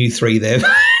I've given you 3 there.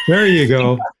 There you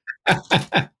go.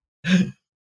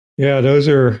 Those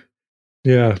are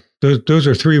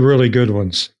 3 really good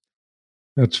ones.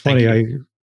 That's funny.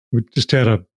 We just had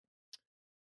a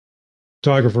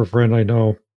photographer friend I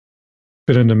know,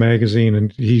 been in the magazine,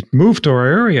 and he moved to our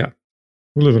area.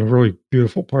 We live in a really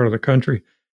beautiful part of the country.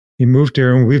 He moved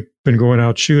here, and we've been going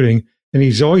out shooting, and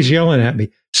he's always yelling at me,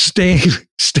 stay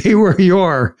where you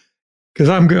are. Because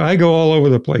I go all over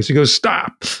the place. He goes,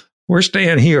 stop. We're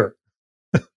staying here.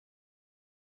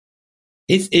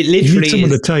 it You literally need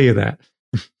someone is. to tell you that.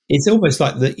 It's almost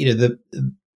like the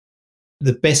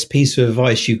best piece of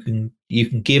advice you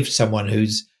can give someone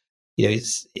who's,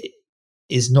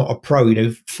 is not a pro.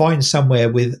 Find somewhere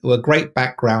with a great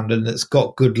background and that's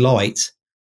got good light.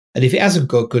 And if it hasn't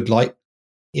got good light,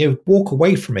 walk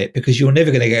away from it, because you're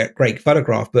never going to get a great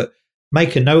photograph. But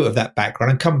make a note of that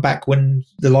background and come back when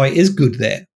the light is good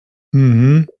there.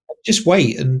 Mm-hmm. Just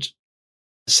wait, and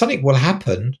something will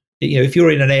happen. If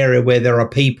you're in an area where there are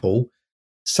people,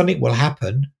 something will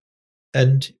happen,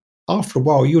 and after a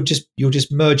while, you'll just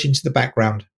merge into the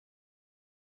background.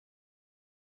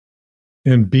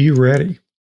 And be ready.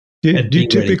 Do you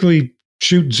typically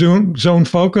shoot zone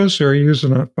focus, or are you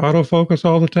using an autofocus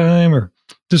all the time, or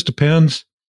just depends?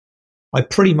 I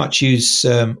pretty much use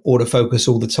autofocus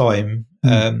all the time.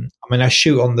 I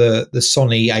shoot on the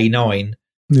Sony A9.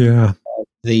 Yeah.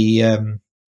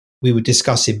 We were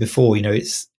discussing before.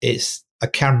 It's a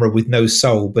camera with no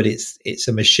soul, but it's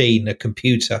a machine, a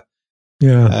computer.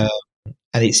 Yeah.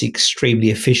 And it's extremely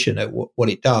efficient at what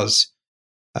it does.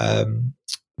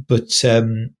 But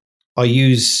I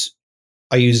use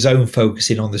zone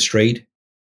focusing on the street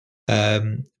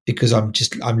because I'm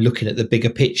looking at the bigger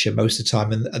picture most of the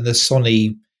time, and the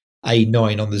Sony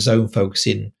A9 on the zone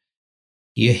focusing,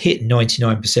 you hit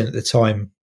 99% of the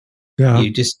time. Yeah.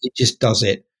 It just does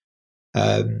it.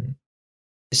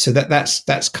 So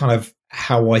that's kind of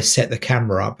how I set the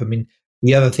camera up. I mean,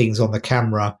 the other things on the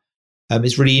camera,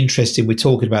 it's really interesting we're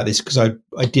talking about this, because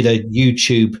I did a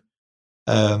YouTube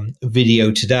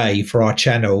video today for our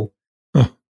channel,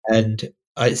 and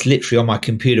it's literally on my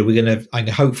computer. I'm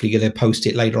hopefully going to post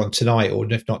it later on tonight, or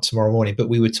if not tomorrow morning. But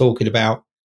we were talking about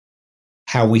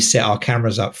how we set our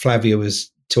cameras up. Flavio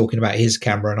was talking about his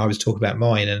camera, and I was talking about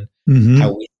mine, and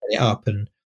how we set it up. And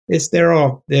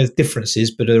there's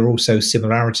differences, but there are also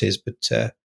similarities.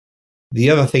 But the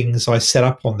other things I set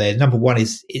up on there, number one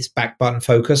is back button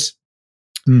focus.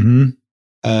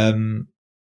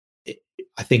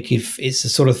 I think if it's the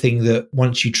sort of thing that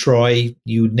once you try,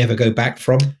 you would never go back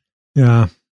from. Yeah.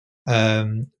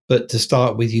 But to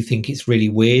start with, you think it's really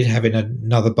weird having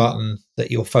another button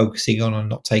that you're focusing on and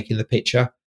not taking the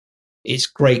picture. It's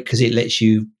great because it lets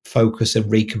you focus and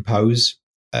recompose.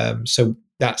 So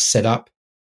that's set up.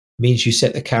 Means you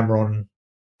set the camera on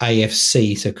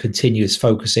AFC, so continuous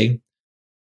focusing.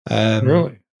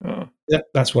 Really? Oh.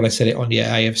 That's what I set it on.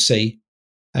 Yeah, AFC.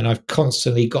 And I've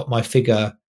constantly got my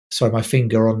finger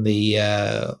on the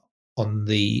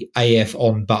AF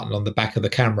on button on the back of the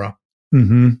camera.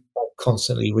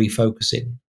 Constantly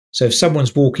refocusing. So if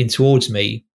someone's walking towards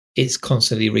me, it's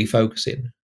constantly refocusing.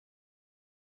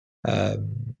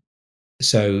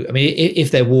 So I mean, if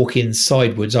they're walking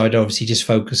sideways, I'd obviously just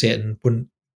focus it and wouldn't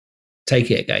take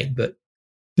it again. But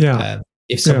yeah,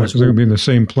 if someone's they're going to be in the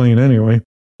same plane anyway.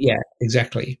 Yeah,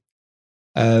 exactly.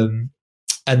 And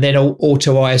then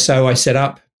auto ISO I set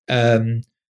up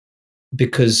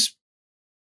because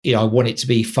I want it to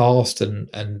be fast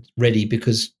and ready,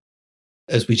 because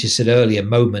as we just said earlier,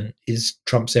 moment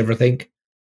trumps everything.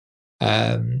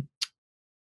 Auto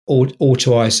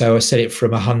ISO, I set it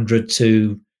from 100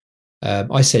 to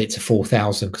I set it to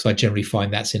 4,000 because I generally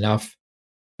find that's enough.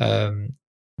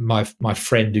 My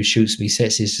friend who shoots me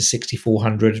sets his to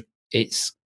 6,400.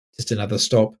 It's just another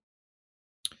stop.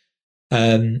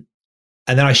 And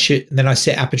then I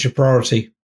set aperture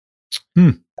priority.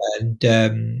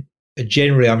 And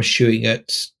generally I'm shooting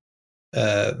at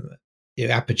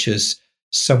apertures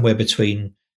somewhere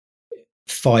between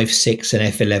 5.6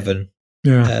 and f11.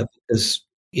 Yeah. Because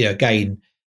again,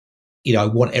 I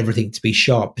want everything to be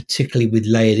sharp, particularly with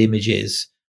layered images.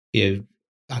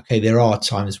 Okay, there are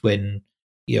times when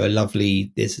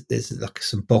there's like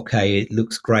some bokeh, it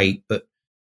looks great, but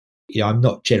I'm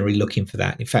not generally looking for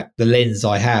that. In fact, the lens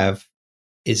I have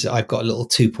is I've got a little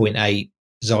 2.8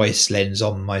 Zeiss lens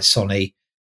on my Sony,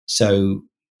 so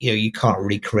you can't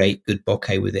really create good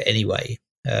bokeh with it anyway.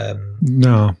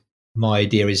 No, my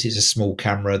idea is it's a small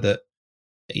camera that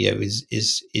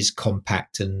is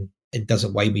compact and it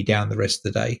doesn't weigh me down the rest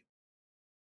of the day.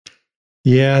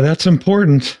 Yeah, that's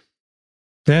important.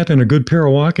 That and a good pair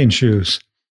of walking shoes.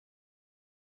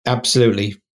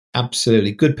 Absolutely.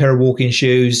 Good pair of walking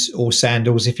shoes or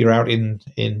sandals if you're out in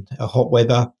a hot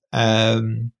weather,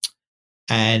 and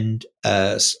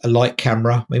a light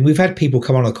camera. I mean, we've had people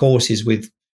come on the courses with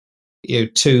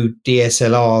two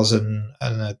DSLRs and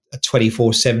a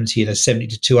 24-70 and a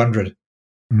 70-200,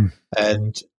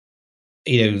 and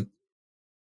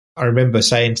I remember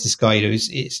saying to this guy,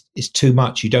 it's too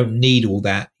much. You don't need all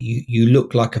that. You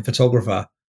look like a photographer.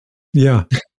 Yeah,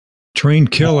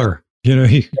 trained killer.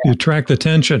 You attract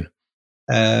attention.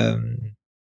 And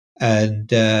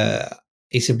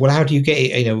he said, "Well, how do you get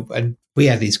it?" And we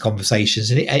had these conversations.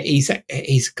 And he's a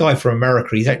guy from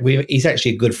America. He's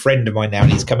actually a good friend of mine now,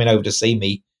 and he's coming over to see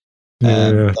me.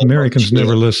 Yeah, Americans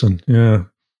never listen. Yeah,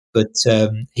 but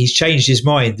he's changed his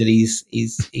mind. That he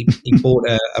bought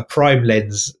a prime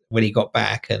lens when he got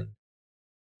back, and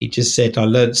he just said, "I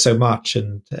learned so much."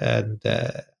 And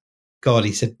God,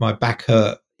 he said, my back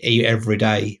hurt every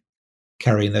day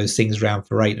carrying those things around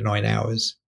for 8 to 9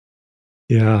 hours.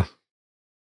 Yeah.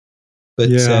 But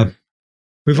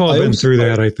we've all been through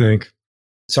that, I think.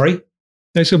 Sorry?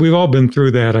 I said we've all been through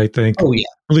that, I think. Oh, yeah.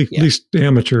 At least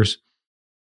amateurs.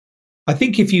 I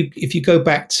think if you go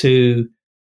back to,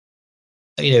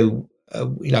 when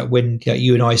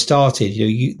you and I started,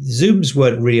 Zooms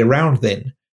weren't really around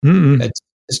then. To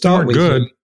start with, good.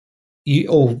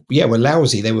 Were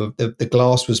lousy. They were the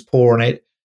glass was poor on it,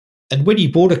 and when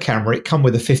you bought a camera, it come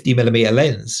with a 50mm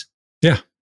lens. Yeah,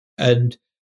 and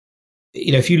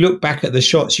if you look back at the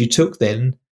shots you took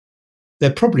then,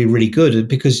 they're probably really good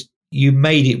because you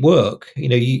made it work.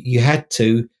 You had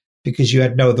to, because you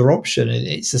had no other option. And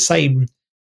it's the same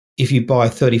if you buy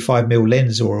a 35mm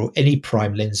lens or any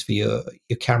prime lens for your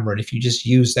camera, and if you just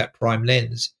use that prime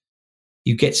lens,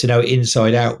 you get to know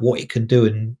inside out what it can do.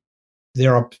 And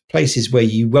there are places where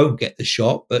you won't get the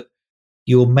shot, but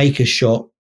you'll make a shot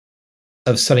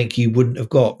of something you wouldn't have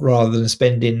got, rather than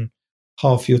spending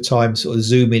half your time sort of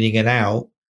zooming in and out.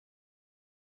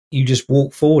 You just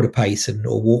walk forward a pace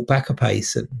or walk back a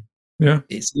pace, and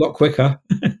it's a lot quicker.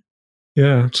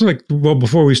 Yeah. It's like,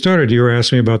 before we started, you were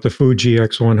asking me about the Fuji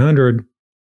X100.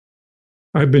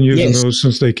 I've been using those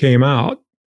since they came out.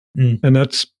 And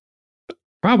that's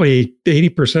probably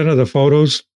 80% of the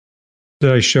photos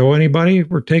that I show anybody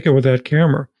were taken with that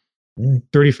camera,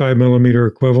 35mm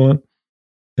equivalent,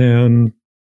 and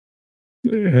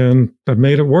I've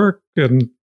made it work. And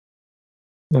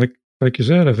like you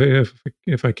said,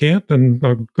 if I can't, then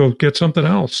I'll go get something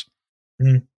else.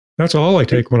 That's all I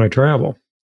take when I travel.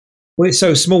 Well, it's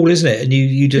so small, isn't it? And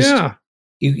you just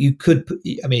you could put,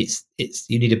 I mean, it's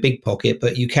you need a big pocket,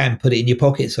 but you can put it in your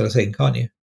pocket, sort of thing, can't you?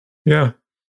 Yeah.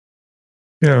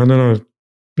 And then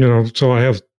so I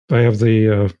have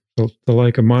the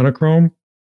Leica monochrome.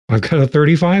 I've got a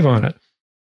 35 on it.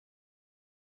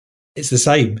 It's the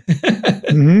same.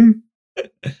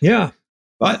 Yeah.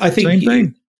 I think same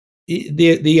thing.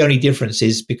 The only difference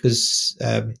is because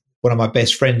one of my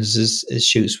best friends is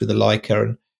shoots with a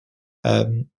Leica,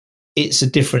 and it's a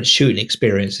different shooting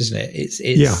experience, isn't it? It's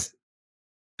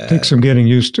takes some getting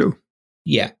used to.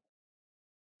 Yeah.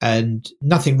 And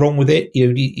nothing wrong with it.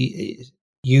 You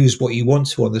use what you want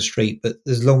to on the street, but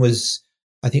as long as,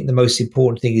 I think the most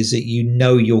important thing is that you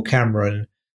know your camera, and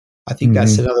I think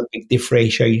that's another big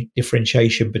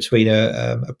differentiation between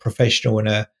a professional and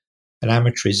an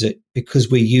amateur, is that because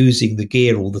we're using the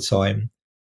gear all the time,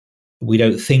 we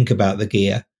don't think about the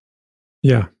gear.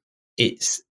 Yeah.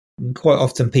 It's quite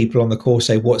often people on the course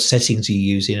say, "What settings are you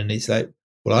using?" And it's like,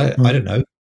 well, I don't know.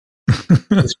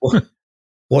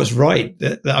 What's right?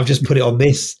 That I've just put it on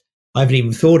this. I haven't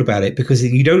even thought about it, because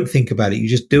you don't think about it. You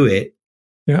just do it.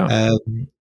 Yeah.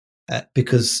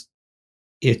 Because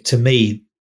to me,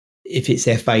 if it's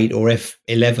F8 or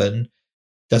F11,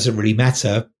 doesn't really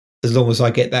matter as long as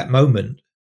I get that moment.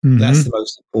 That's the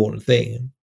most important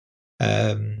thing.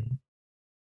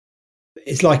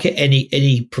 It's like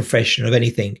any profession of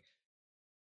anything.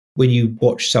 When you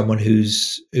watch someone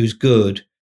who's good,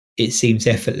 it seems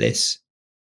effortless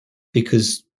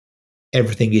because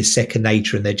everything is second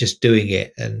nature and they're just doing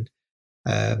it. And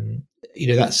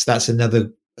that's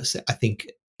another, I think,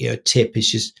 tip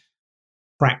is just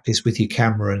practice with your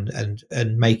camera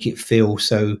and make it feel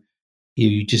so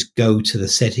you just go to the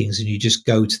settings and you just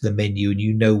go to the menu and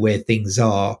you know where things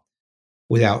are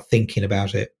without thinking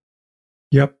about it.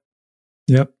 Yep.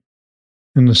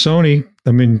 And the Sony,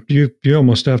 I mean, you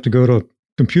almost have to go to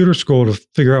computer school to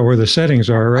figure out where the settings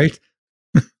are, right?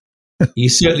 You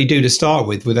certainly do to start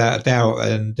with, without a doubt.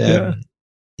 And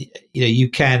you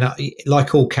can,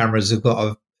 like all cameras have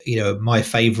got a my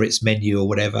favorites menu or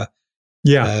whatever.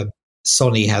 Yeah.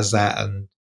 Sony has that, and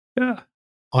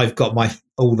I've got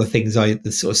all the things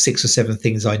the sort of 6 or 7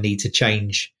 things I need to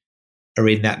change are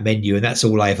in that menu, and that's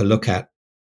all I ever look at.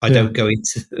 I don't go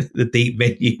into the deep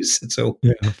menus at all.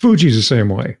 Yeah, Fuji's the same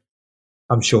way.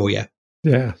 I'm sure, yeah.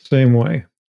 Yeah, same way.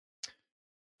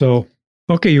 So,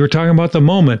 okay, you were talking about the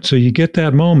moment. So you get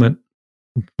that moment.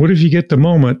 What if you get the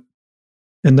moment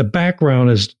and the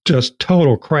background is just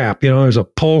total crap? There's a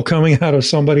pole coming out of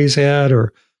somebody's head,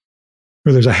 or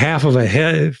there's a half of a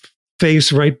head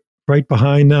face right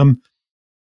behind them,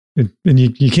 and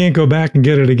you can't go back and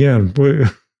get it again.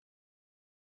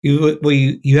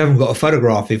 you haven't got a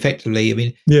photograph effectively. I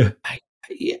mean, Yeah.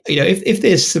 If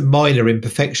there's some minor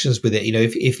imperfections with it,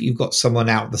 if you've got someone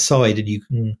out the side and you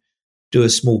can do a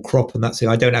small crop and that's it,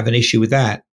 I don't have an issue with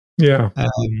that. Yeah.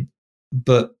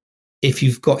 But if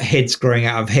you've got heads growing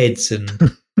out of heads, and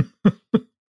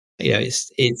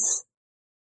it's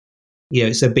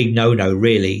a big no-no,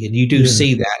 really. And you do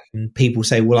see that, and people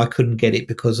say, "Well, I couldn't get it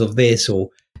because of this," or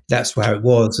 "That's how it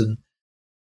was," and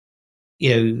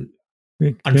you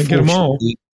can't get them all.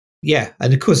 Yeah,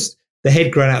 and of course, the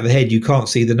head growing out of the head, you can't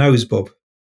see the nose, Bob.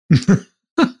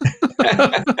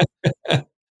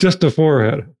 Just the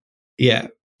forehead. Yeah.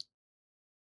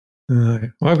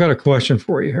 Well, I've got a question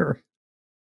for you here.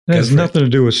 It has nothing to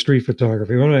do with street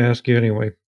photography. I want to ask you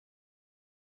anyway,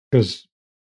 because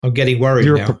I'm getting worried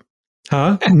now.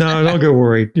 Huh? No, don't get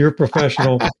worried. You're a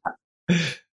professional.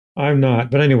 I'm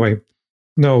not. But anyway,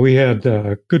 no, we had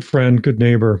a good friend, good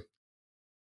neighbor,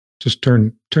 just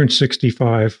turned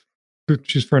 65.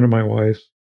 She's a friend of my wife's.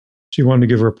 She wanted to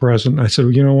give her a present. I said,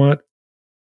 well, you know what?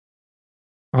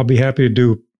 I'll be happy to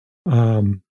do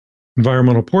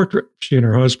environmental portrait. She and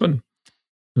her husband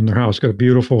in their house, got a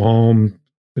beautiful home,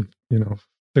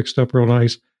 fixed up real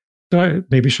nice.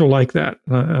 Maybe she'll like that,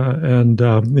 and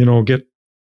get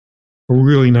a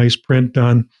really nice print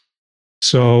done.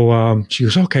 So she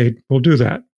goes, okay, we'll do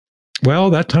that. Well,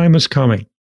 that time is coming.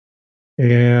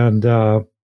 And as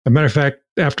a matter of fact,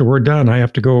 after we're done, I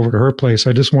have to go over to her place.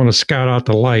 I just want to scout out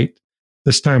the light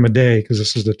this time of day, because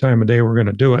this is the time of day we're going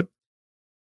to do it.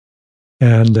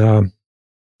 And,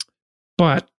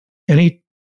 but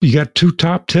you got 2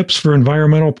 top tips for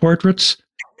environmental portraits?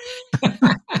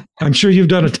 I'm sure you've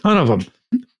done a ton of them.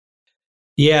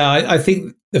 Yeah, I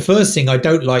think the first thing I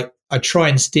don't like, I try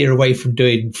and steer away from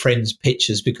doing friends'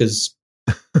 pictures because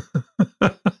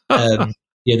they're I'm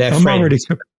friends. Already,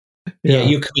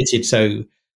 you're committed. So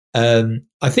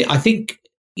I think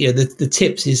the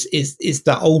tips is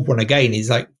that old one again, is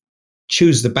like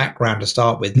choose the background to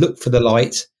start with. Look for the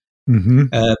light,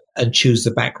 and choose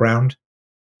the background.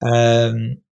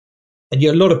 And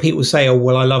a lot of people say, "Oh,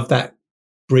 well, I love that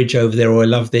bridge over there," or "I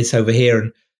love this over here."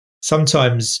 And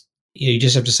sometimes you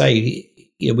just have to say,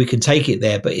 we can take it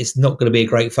there, but it's not going to be a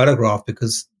great photograph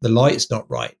because the light's not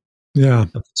right. Yeah,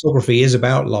 and photography is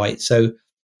about light. So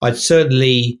I'd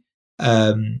certainly,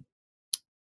 I'd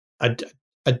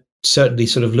certainly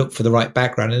sort of look for the right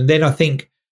background. And then I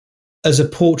think, as a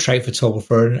portrait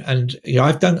photographer, and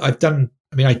I've done.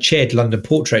 I mean, I chaired London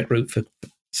Portrait Group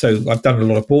so I've done a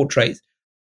lot of portraits.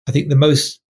 I think the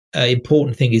most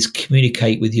important thing is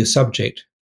communicate with your subject,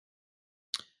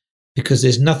 because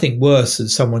there's nothing worse than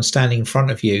someone standing in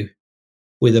front of you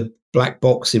with a black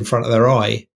box in front of their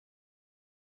eye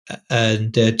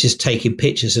and just taking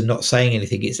pictures and not saying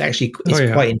anything. It's actually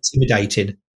quite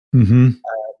intimidating. Mm-hmm.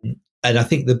 And I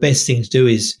think the best thing to do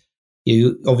is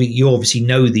you obviously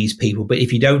know these people, but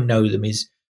if you don't know them, is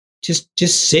just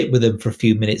sit with them for a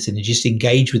few minutes and just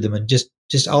engage with them and just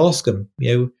ask them,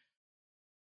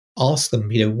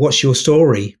 what's your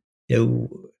story?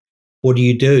 What do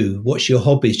you do? What's your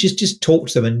hobbies? Just talk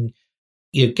to them and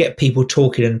get people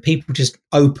talking, and people just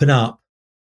open up.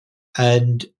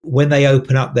 And when they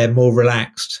open up, they're more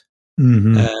relaxed.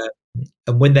 Mm-hmm.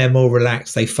 And when they're more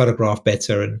relaxed, they photograph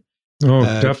better. And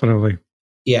definitely.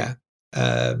 Yeah.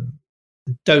 I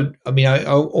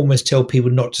almost tell people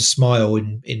not to smile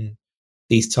in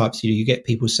these types. You get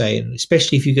people saying,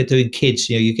 especially if you get doing kids,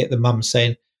 you get the mum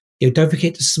saying, don't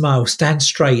forget to smile, stand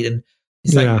straight. And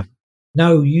it's like,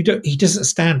 no, you don't. He doesn't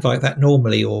stand like that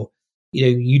normally, or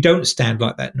you don't stand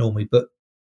like that normally. But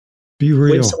be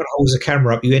real. When someone holds a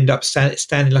camera up, you end up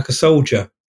standing like a soldier.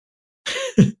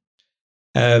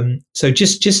 So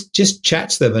just chat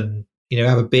to them, and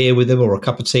have a beer with them, or a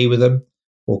cup of tea with them,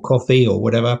 or coffee, or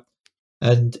whatever,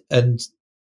 and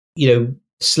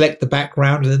select the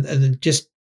background, and then just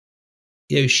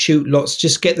shoot lots.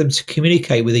 Just get them to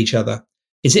communicate with each other.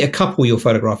 Is it a couple you're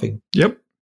photographing? Yep.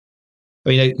 I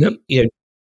mean,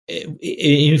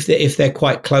 if they're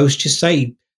quite close, just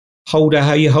say, hold her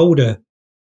how you hold her,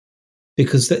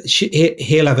 because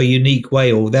he'll have a unique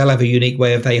way, or they'll have a unique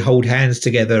way if they hold hands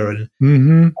together,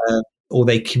 and or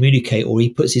they communicate, or he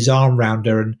puts his arm around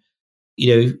her, and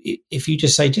if you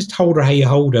just say, just hold her how you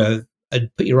hold her,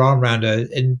 and put your arm around her,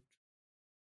 and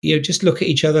just look at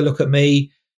each other, look at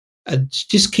me, and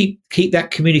just keep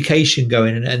that communication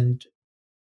going, and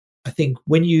I think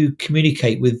when you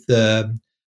communicate with a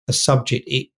subject,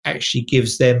 it actually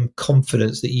gives them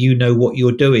confidence that you know what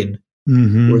you're doing.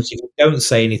 Mm-hmm. Whereas if you don't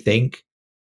say anything,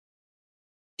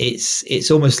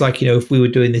 it's almost like if we were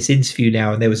doing this interview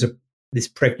now and there was this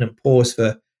pregnant pause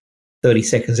for 30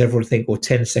 seconds, everyone would think, or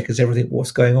 10 seconds, everyone would think,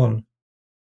 what's going on?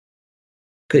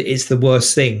 it's the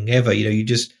worst thing ever. You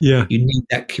need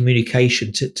that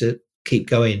communication to keep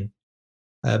going.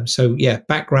 So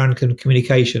background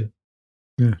communication.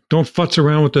 Yeah. Don't futz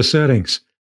around with the settings.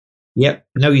 Yep.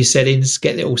 Know your settings,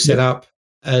 get it all set up,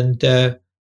 and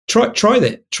try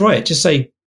it. Just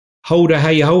say, hold her how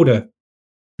you hold her.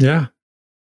 Yeah.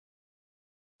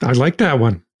 I like that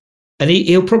one. And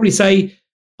he'll probably say,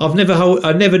 I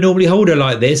never normally hold her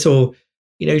like this, or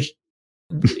you'll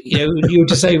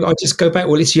just say, I'll just go back.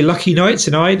 Well, it's your lucky night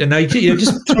tonight, and they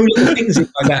just throw little things in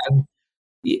like that, and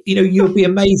you'll be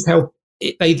amazed how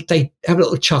they have a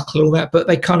little chuckle and all that, but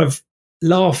they kind of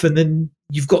laugh, and then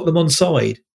you've got them on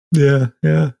side. Yeah,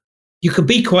 yeah. You can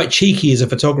be quite cheeky as a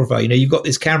photographer. You've got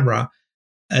this camera,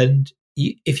 and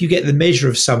if you get the measure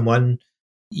of someone,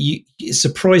 it's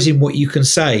surprising what you can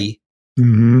say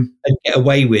and get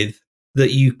away with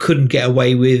that you couldn't get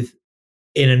away with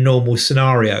in a normal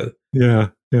scenario. Yeah,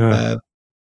 yeah.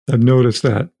 I've noticed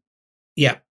that.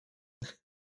 Yeah.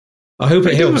 I hope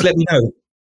it helps. Let me know.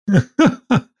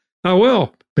 I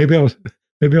will. Maybe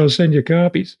I'll send you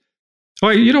copies. Oh,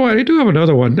 you know what? I do have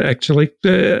another one, actually.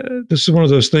 This is one of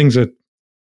those things that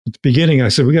at the beginning I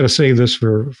said, we got to save this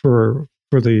for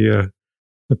the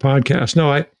podcast.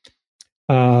 No,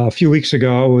 a few weeks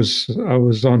ago, I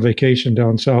was on vacation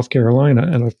down in South Carolina,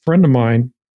 and a friend of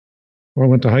mine who I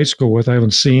went to high school with, I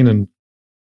haven't seen in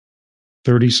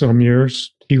 30-some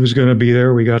years. He was going to be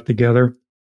there. We got together.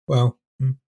 Wow.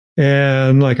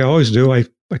 And like I always do, I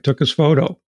took his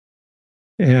photo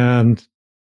and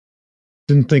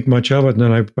didn't think much of it. And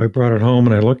then I brought it home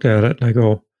and I looked at it and I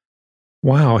go,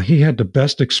 wow, he had the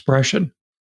best expression.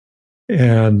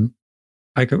 And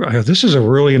I go, this is a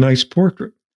really nice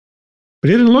portrait. But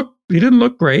he didn't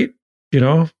look great.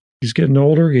 He's getting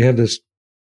older. He had this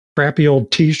crappy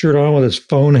old T-shirt on with his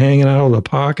phone hanging out of the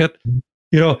pocket.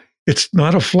 It's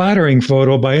not a flattering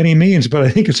photo by any means, but I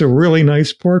think it's a really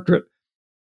nice portrait.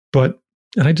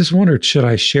 And I just wondered, should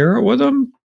I share it with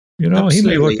him? Absolutely. He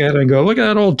may look at it and go, look at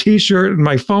that old T-shirt and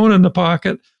my phone in the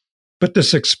pocket. But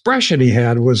this expression he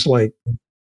had was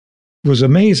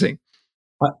amazing.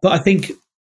 But I think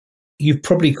you've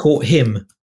probably caught him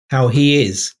how he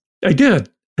is. I did.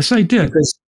 Yes, I did.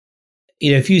 Because,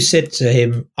 if you said to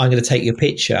him, I'm going to take your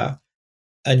picture,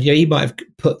 and he might have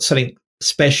put something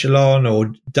special on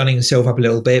or done himself up a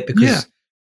little bit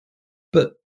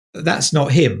but that's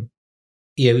not him.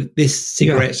 This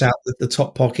cigarette's out the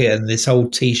top pocket and this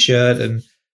old T-shirt and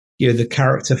the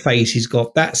character face he's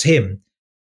got, that's him.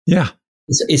 Yeah.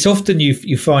 It's often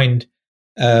you find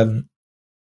the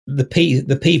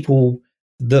people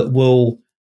that will,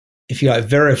 if you like,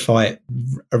 verify it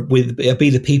be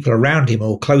the people around him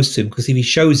or close to him, because if he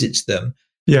shows it to them,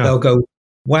 they'll go,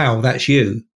 wow, that's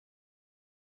you.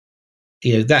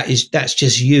 That's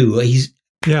just you.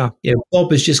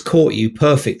 Bob has just caught you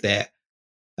perfect there.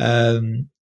 And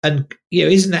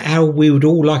isn't that how we would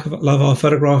all love our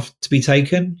photograph to be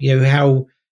taken? How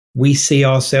we see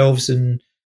ourselves and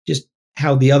just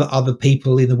how the other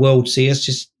people in the world see us,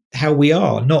 just how we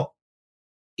are, not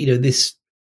this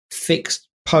fixed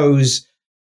pose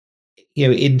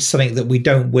in something that we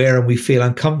don't wear and we feel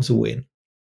uncomfortable in.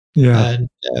 And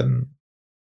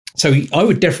so I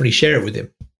would definitely share it with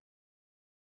him.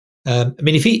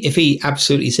 If he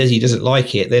absolutely says he doesn't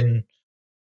like it, then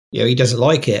he doesn't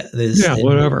like it.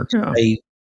 Whatever. I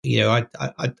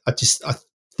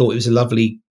thought it was a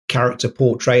lovely character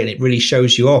portrait, and it really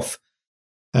shows you off.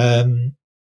 I'm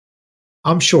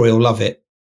sure he'll love it.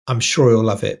 I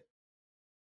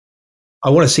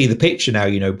want to see the picture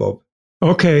now, Bob.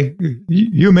 Okay,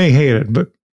 you may hate it,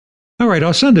 but all right,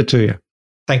 I'll send it to you.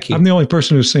 Thank you. I'm the only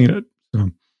person who's seen it. So.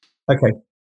 Okay.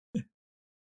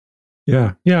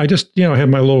 Yeah. I just, I had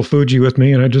my little Fuji with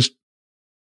me, and I just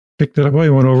picked it up. I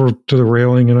went over to the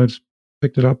railing, and I just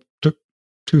picked it up, took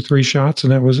 2-3 shots,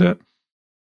 and that was it.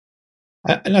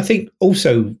 And I think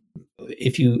also,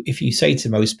 if you say to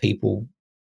most people,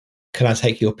 "Can I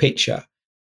take your picture?"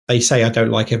 they say, "I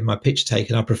don't like having my picture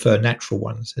taken. I prefer natural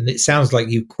ones." And it sounds like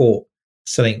you caught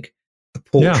something, a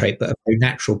portrait, but a very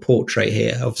natural portrait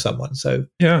here of someone. So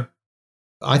yeah,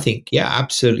 I think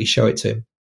absolutely show it to him.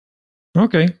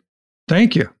 Okay.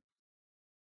 Thank you.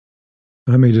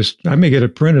 I may get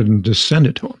it printed and just send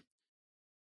it to him.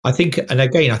 I think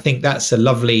that's a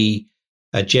lovely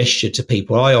gesture to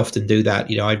people. I often do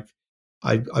that.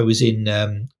 I was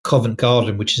in Covent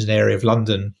Garden, which is an area of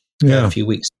London, a few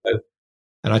weeks ago,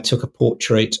 and I took a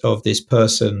portrait of this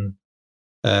person,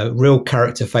 real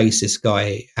character face this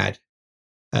guy had,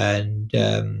 and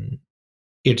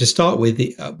to start with,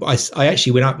 I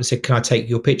actually went up and said, "Can I take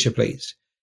your picture, please?"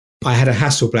 I had a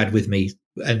Hasselblad with me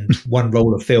and one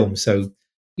roll of film, so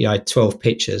I had 12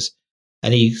 pictures.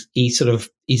 And he said,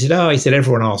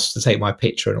 everyone asks to take my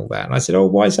picture and all that. And I said, oh,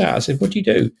 why is that? I said, what do you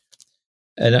do?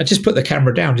 And I just put the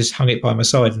camera down, just hung it by my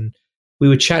side, and we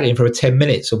were chatting for 10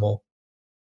 minutes or more.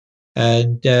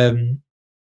 And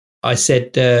I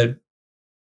said,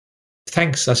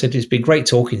 thanks. I said, it's been great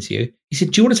talking to you. He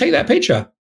said, do you want to take that picture?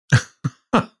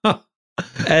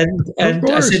 and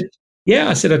I said, yeah.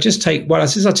 I said, I'll just take one. I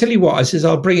said, I'll tell you what. I said,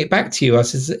 I'll bring it back to you.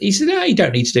 He said, no, you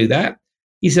don't need to do that.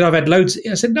 He said, I've had loads.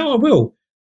 I said, no, I will.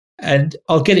 And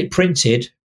I'll get it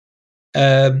printed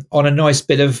on a nice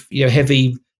bit of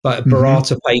heavy like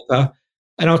burrata paper,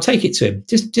 and I'll take it to him.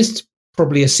 Just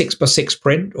probably a 6x6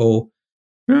 print or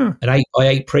an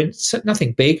 8x8 print, so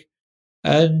nothing big.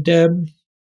 And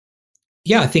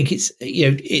I think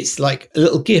it's like a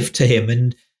little gift to him,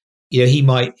 and he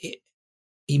might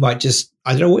just,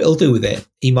 I don't know what he'll do with it.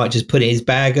 He might just put it in his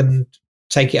bag and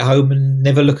take it home and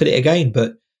never look at it again.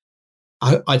 But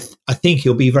I think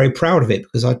he'll be very proud of it,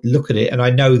 because I look at it and I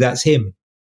know that's him.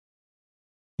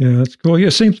 Yeah, that's cool. Yeah,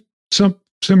 some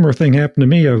similar thing happened to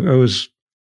me. I was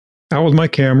out with my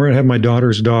camera and had my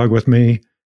daughter's dog with me,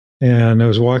 and I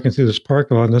was walking through this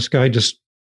parking lot, and this guy just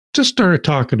started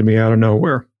talking to me out of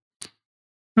nowhere.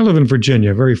 I live in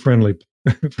Virginia, very friendly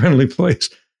place.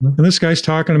 And this guy's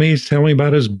talking to me. He's telling me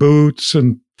about his boots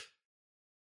and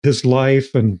his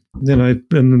life. And then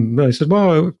I said,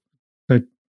 well, I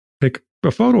take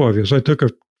a photo of you. So I took a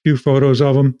few photos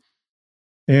of him.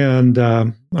 And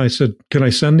I said, can I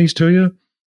send these to you?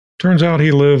 Turns out we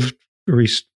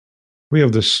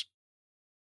have this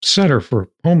center for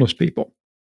homeless people.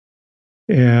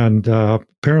 And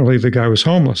apparently the guy was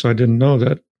homeless. I didn't know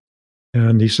that.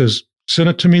 And he says, send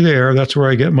it to me there. That's where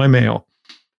I get my mail.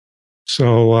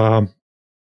 So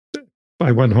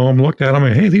I went home, looked at them,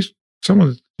 and hey,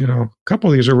 a couple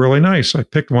of these are really nice. I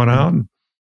picked one out and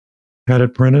had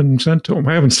it printed and sent to him.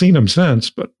 I haven't seen him since,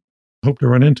 but hope to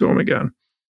run into him again.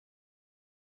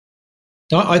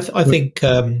 I think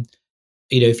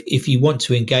if you want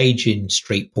to engage in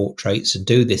street portraits and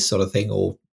do this sort of thing,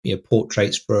 or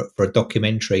portraits for a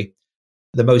documentary,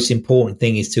 the most important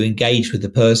thing is to engage with the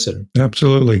person.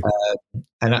 Absolutely.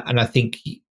 And I think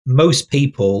most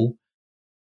people,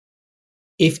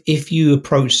 if you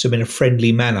approach them in a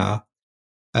friendly manner,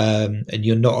 and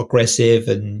you're not aggressive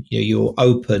and you're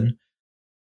open,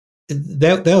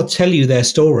 they'll tell you their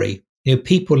story.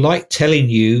 People like telling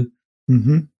you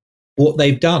what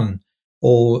they've done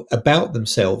or about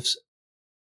themselves.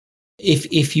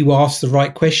 If you ask the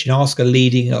right question, ask a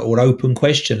leading or open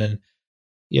question, and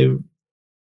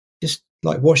just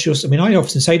like, I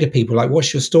often say to people, like,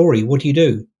 what's your story? What do you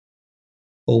do?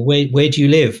 Or where do you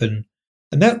live? And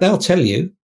they'll tell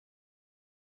you.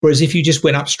 Whereas if you just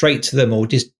went up straight to them or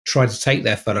just tried to take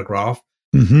their photograph,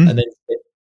 and then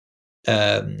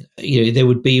there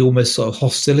would be almost sort of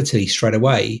hostility straight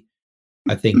away.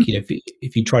 I think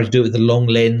if you try to do it with a long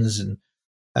lens, and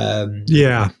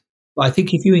I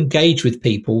think if you engage with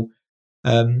people,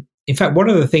 in fact, one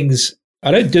of the things,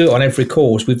 I don't do it on every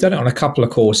course. We've done it on a couple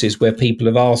of courses where people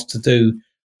have asked to do,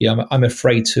 I'm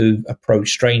afraid to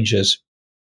approach strangers.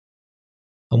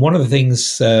 And one of the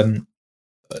things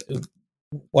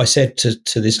I said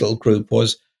to this little group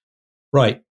was,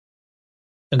 right,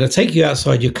 I'm going to take you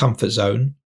outside your comfort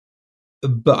zone,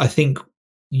 but I think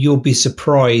you'll be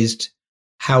surprised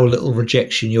how little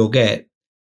rejection you'll get.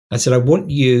 I said, I want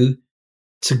you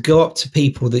to go up to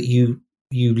people that you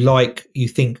like, you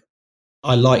think,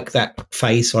 I like that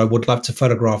face, or I would love to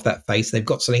photograph that face. They've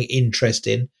got something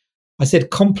interesting. I said,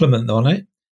 compliment them on it.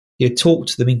 Talk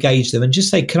to them, engage them, and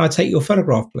just say, can I take your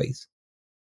photograph, please?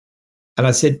 And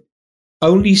I said,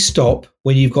 only stop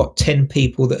when you've got 10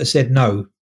 people that have said no.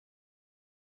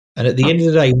 And at the end of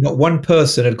the day, not one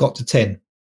person had got to 10.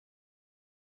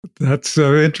 That's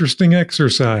an interesting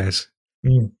exercise.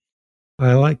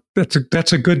 I like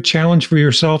that's a good challenge for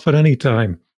yourself at any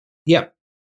time. Yep.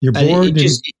 You're bored.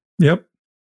 Yep.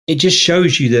 It just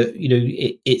shows you that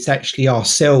it's actually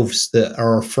ourselves that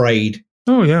are afraid.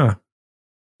 Oh yeah.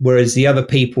 Whereas the other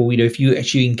people, if you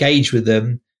actually engage with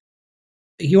them,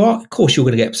 of course you're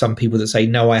going to get some people that say,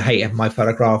 no, I hate having my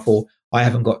photograph, or I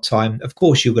haven't got time. Of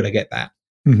course you're going to get that.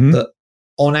 But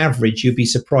on average, you'd be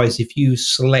surprised if you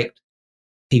select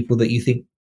people that you think,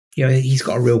 he's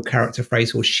got a real character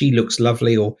face, or she looks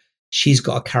lovely, or she's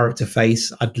got a character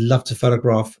face I'd love to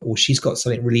photograph, or she's got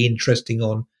something really interesting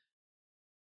on.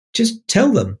 Just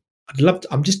tell them,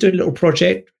 I'm just doing a little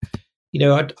project.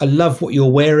 I love what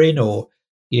you're wearing, or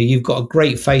you've got a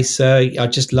great face, sir.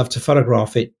 I'd just love to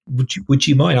photograph it. Would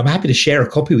you mind? I'm happy to share a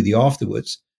copy with you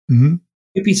afterwards.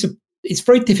 It's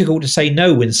very difficult to say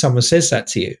no when someone says that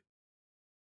to you.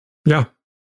 Yeah.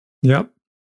 Yep.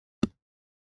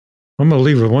 I'm going to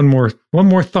leave with one more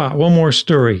thought, one more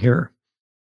story here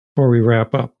before we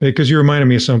wrap up, because you reminded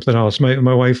me of something else.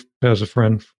 My wife has a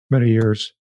friend for many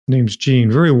years, name's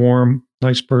Jean, very warm,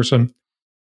 nice person.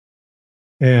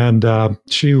 And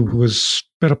she was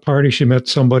at a party. She met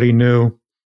somebody new,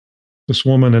 this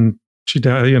woman, and she,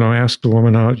 asked the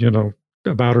woman out,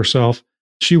 about herself.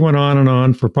 She went on and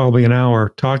on for probably an hour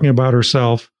talking about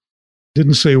herself.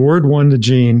 Didn't say word one to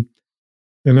Jean.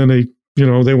 And then they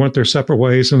went their separate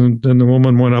ways. And then the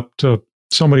woman went up to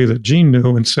somebody that Jean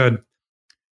knew and said,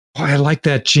 "Oh, I like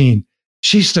that Jean.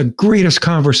 She's the greatest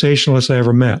conversationalist I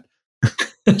ever met."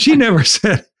 She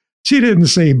didn't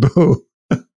say boo,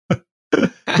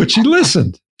 but she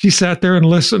listened. She sat there and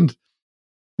listened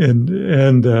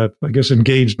and I guess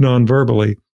engaged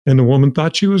non-verbally. And the woman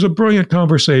thought she was a brilliant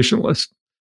conversationalist.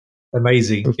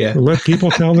 Amazing. Yeah. Let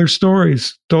people tell their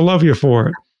stories. They'll love you for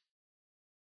it.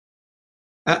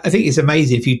 I think it's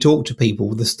amazing if you talk to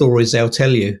people, the stories they'll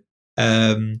tell you.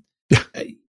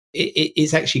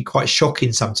 It's actually quite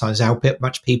shocking sometimes how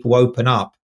much people open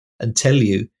up and tell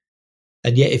you.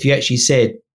 And yet, if you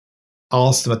actually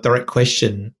ask them a direct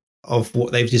question of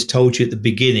what they've just told you at the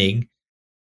beginning,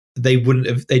 they wouldn't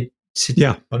have. They said,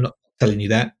 "Yeah, I'm not telling you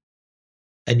that."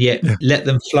 And yet, let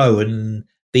them flow, and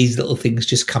these little things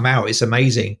just come out. It's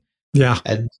amazing. Yeah.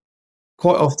 And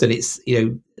quite often, it's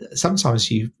sometimes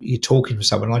you're talking to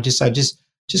someone. And I just say, just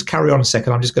carry on a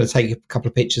second. I'm just going to take a couple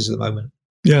of pictures at the moment.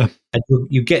 Yeah. And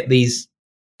you get these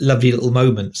lovely little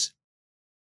moments.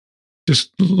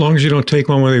 Just as long as you don't take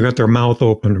one where they've got their mouth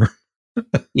open or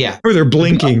they're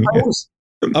blinking. I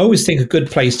always think a good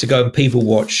place to go and people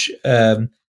watch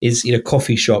is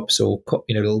coffee shops or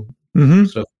little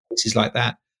sort of places like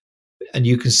that, and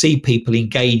you can see people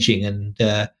engaging. And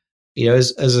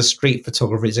as a street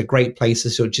photographer, it's a great place to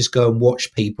sort of just go and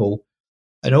watch people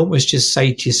and almost just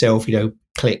say to yourself,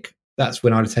 click. That's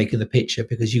when I'd have taken the picture,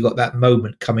 because you got that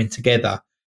moment coming together,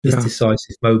 this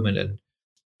decisive moment.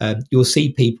 And you'll see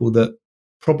people that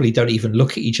probably don't even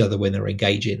look at each other when they're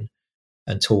engaging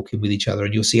and talking with each other.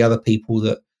 And you'll see other people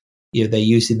that, they're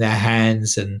using their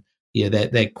hands and,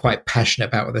 they're quite passionate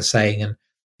about what they're saying. And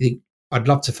you think, I'd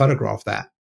love to photograph that.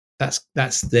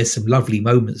 There's some lovely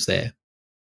moments there.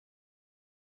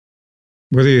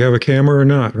 Whether you have a camera or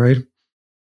not, right?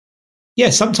 Yeah,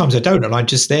 sometimes I don't, and I'm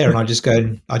just there, and I just go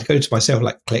and I'd go to myself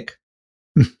like click,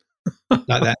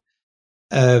 like that,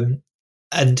 and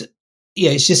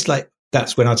it's just like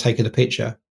that's when I've taken a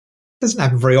picture. It doesn't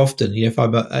happen very often, if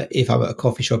I'm at a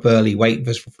coffee shop early waiting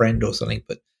for a friend or something.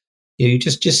 But you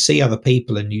just see other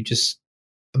people, and I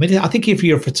think if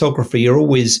you're a photographer, you're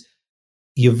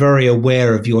very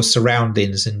aware of your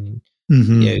surroundings, and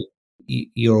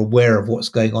you're aware of what's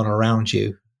going on around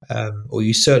you. Or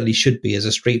you certainly should be as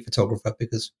a street photographer,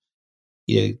 because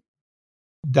you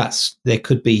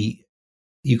could be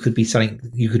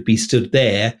stood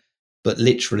there, but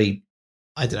literally,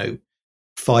 I don't know,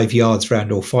 5 yards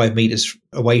round or 5 meters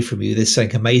away from you, there's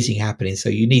something amazing happening. So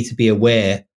you need to be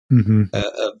aware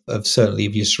of certainly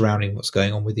of your surrounding, what's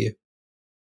going on with you.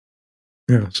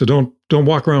 Yeah. So don't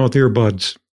walk around with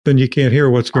earbuds. Then you can't hear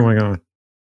what's going on.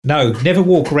 No, never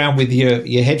walk around with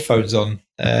your headphones on.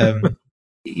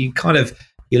 You're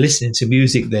listening to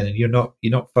music then, and you're not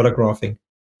photographing.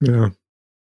 Yeah,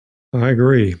 I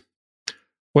agree.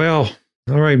 Well,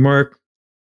 all right, Mark,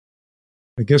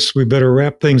 I guess we better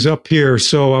wrap things up here.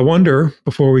 So I wonder,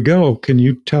 before we go, can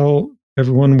you tell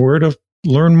everyone where to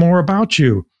learn more about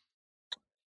you?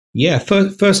 Yeah,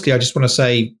 firstly, I just want to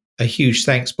say a huge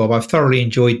thanks, Bob. I've thoroughly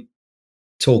enjoyed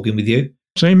talking with you.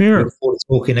 Same here. Look forward to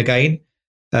talking again.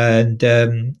 And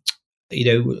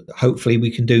hopefully we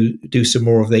can do some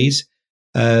more of these.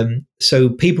 So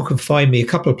people can find me a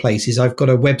couple of places. I've got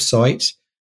a website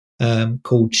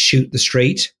called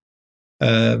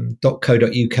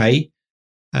shootthestreet.co.uk.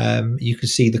 You can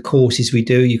see the courses we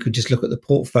do. You can just look at the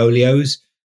portfolios,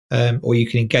 or you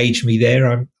can engage me there.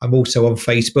 I'm also on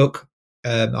Facebook.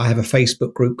 I have a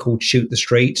Facebook group called Shoot the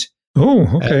Street. Oh,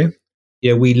 okay.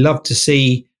 We love to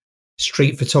see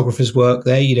street photographers work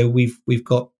there. We've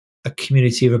got a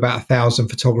community of about 1,000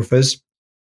 photographers,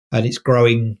 and it's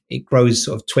growing. It grows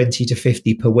sort of 20 to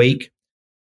 50 per week.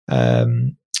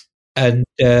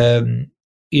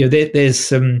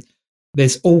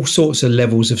 There's all sorts of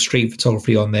levels of street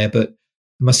photography on there, but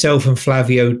myself and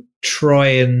Flavio try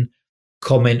and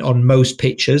comment on most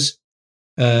pictures.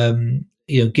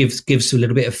 Gives a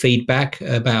little bit of feedback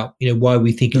about why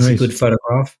we think it's a good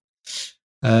photograph.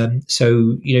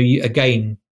 So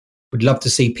again, would love to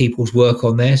see people's work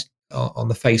on there on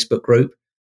the Facebook group.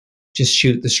 Just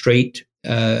Shoot the Street,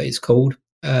 it's called.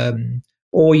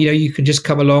 Or you can just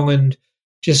come along and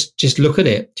just look at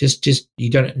it. Just you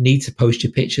don't need to post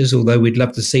your pictures, although we'd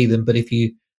love to see them. But if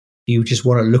you just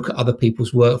want to look at other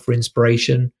people's work for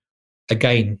inspiration,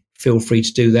 again, feel free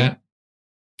to do that.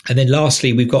 And then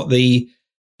lastly, we've got the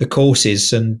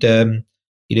courses, and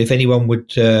if anyone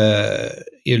would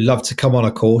love to come on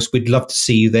a course, we'd love to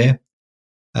see you there.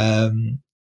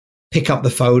 Pick up the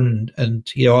phone and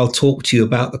I'll talk to you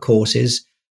about the courses.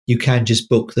 You can just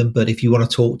book them, but if you want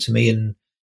to talk to me, and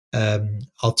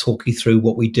I'll talk you through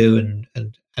what we do and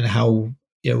how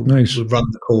Nice. we run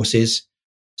the courses,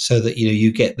 so that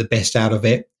you get the best out of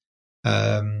it.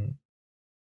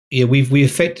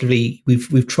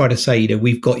 We've tried to say,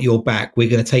 we've got your back. We're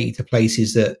going to take you to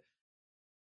places that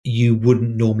you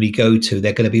wouldn't normally go to.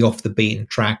 They're going to be off the beaten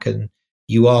track, and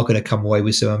you are going to come away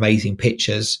with some amazing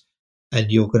pictures, and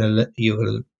you're going to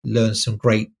learn some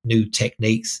great new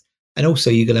techniques, and also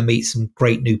you're going to meet some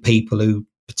great new people who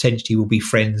potentially will be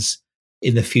friends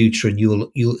in the future, and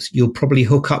you'll probably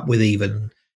hook up with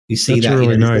even. You see, that's that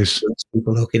really nice.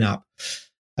 People hooking up,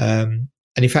 and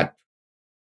in fact,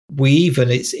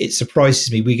 it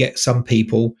surprises me. We get some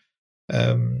people.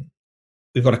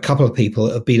 We've got a couple of people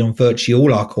that have been on virtually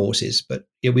all our courses, but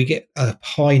we get a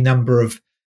high number of,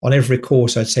 on every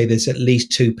course, I'd say there's at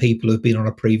least 2 people who've been on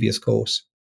a previous course.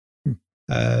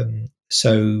 We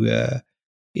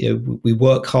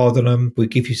work hard on them. We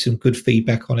give you some good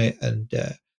feedback on it.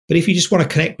 But if you just want to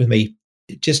connect with me,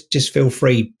 just feel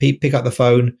free. Pick up the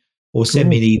phone or send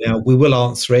me an email. We will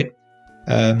answer it.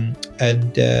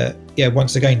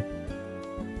 Once again,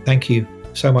 thank you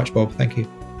so much, Bob. Thank you.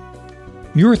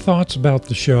 Your thoughts about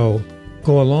the show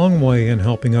go a long way in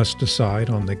helping us decide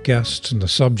on the guests and the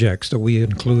subjects that we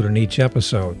include in each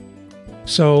episode.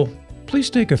 So please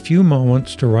take a few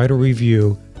moments to write a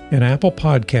review in Apple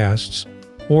Podcasts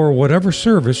or whatever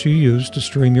service you use to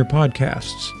stream your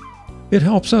podcasts. It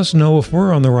helps us know if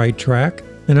we're on the right track,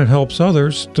 and it helps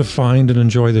others to find and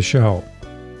enjoy the show.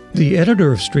 The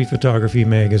editor of Street Photography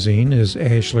Magazine is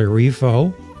Ashley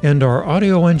Refo, and our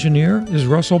audio engineer is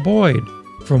Russell Boyd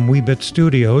from Weebit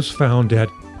Studios, found at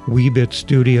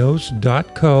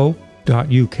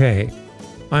weebitstudios.co.uk.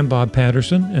 I'm Bob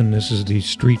Patterson, and this is the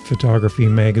Street Photography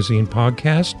Magazine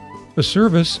podcast, a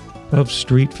service of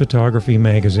Street Photography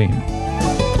Magazine.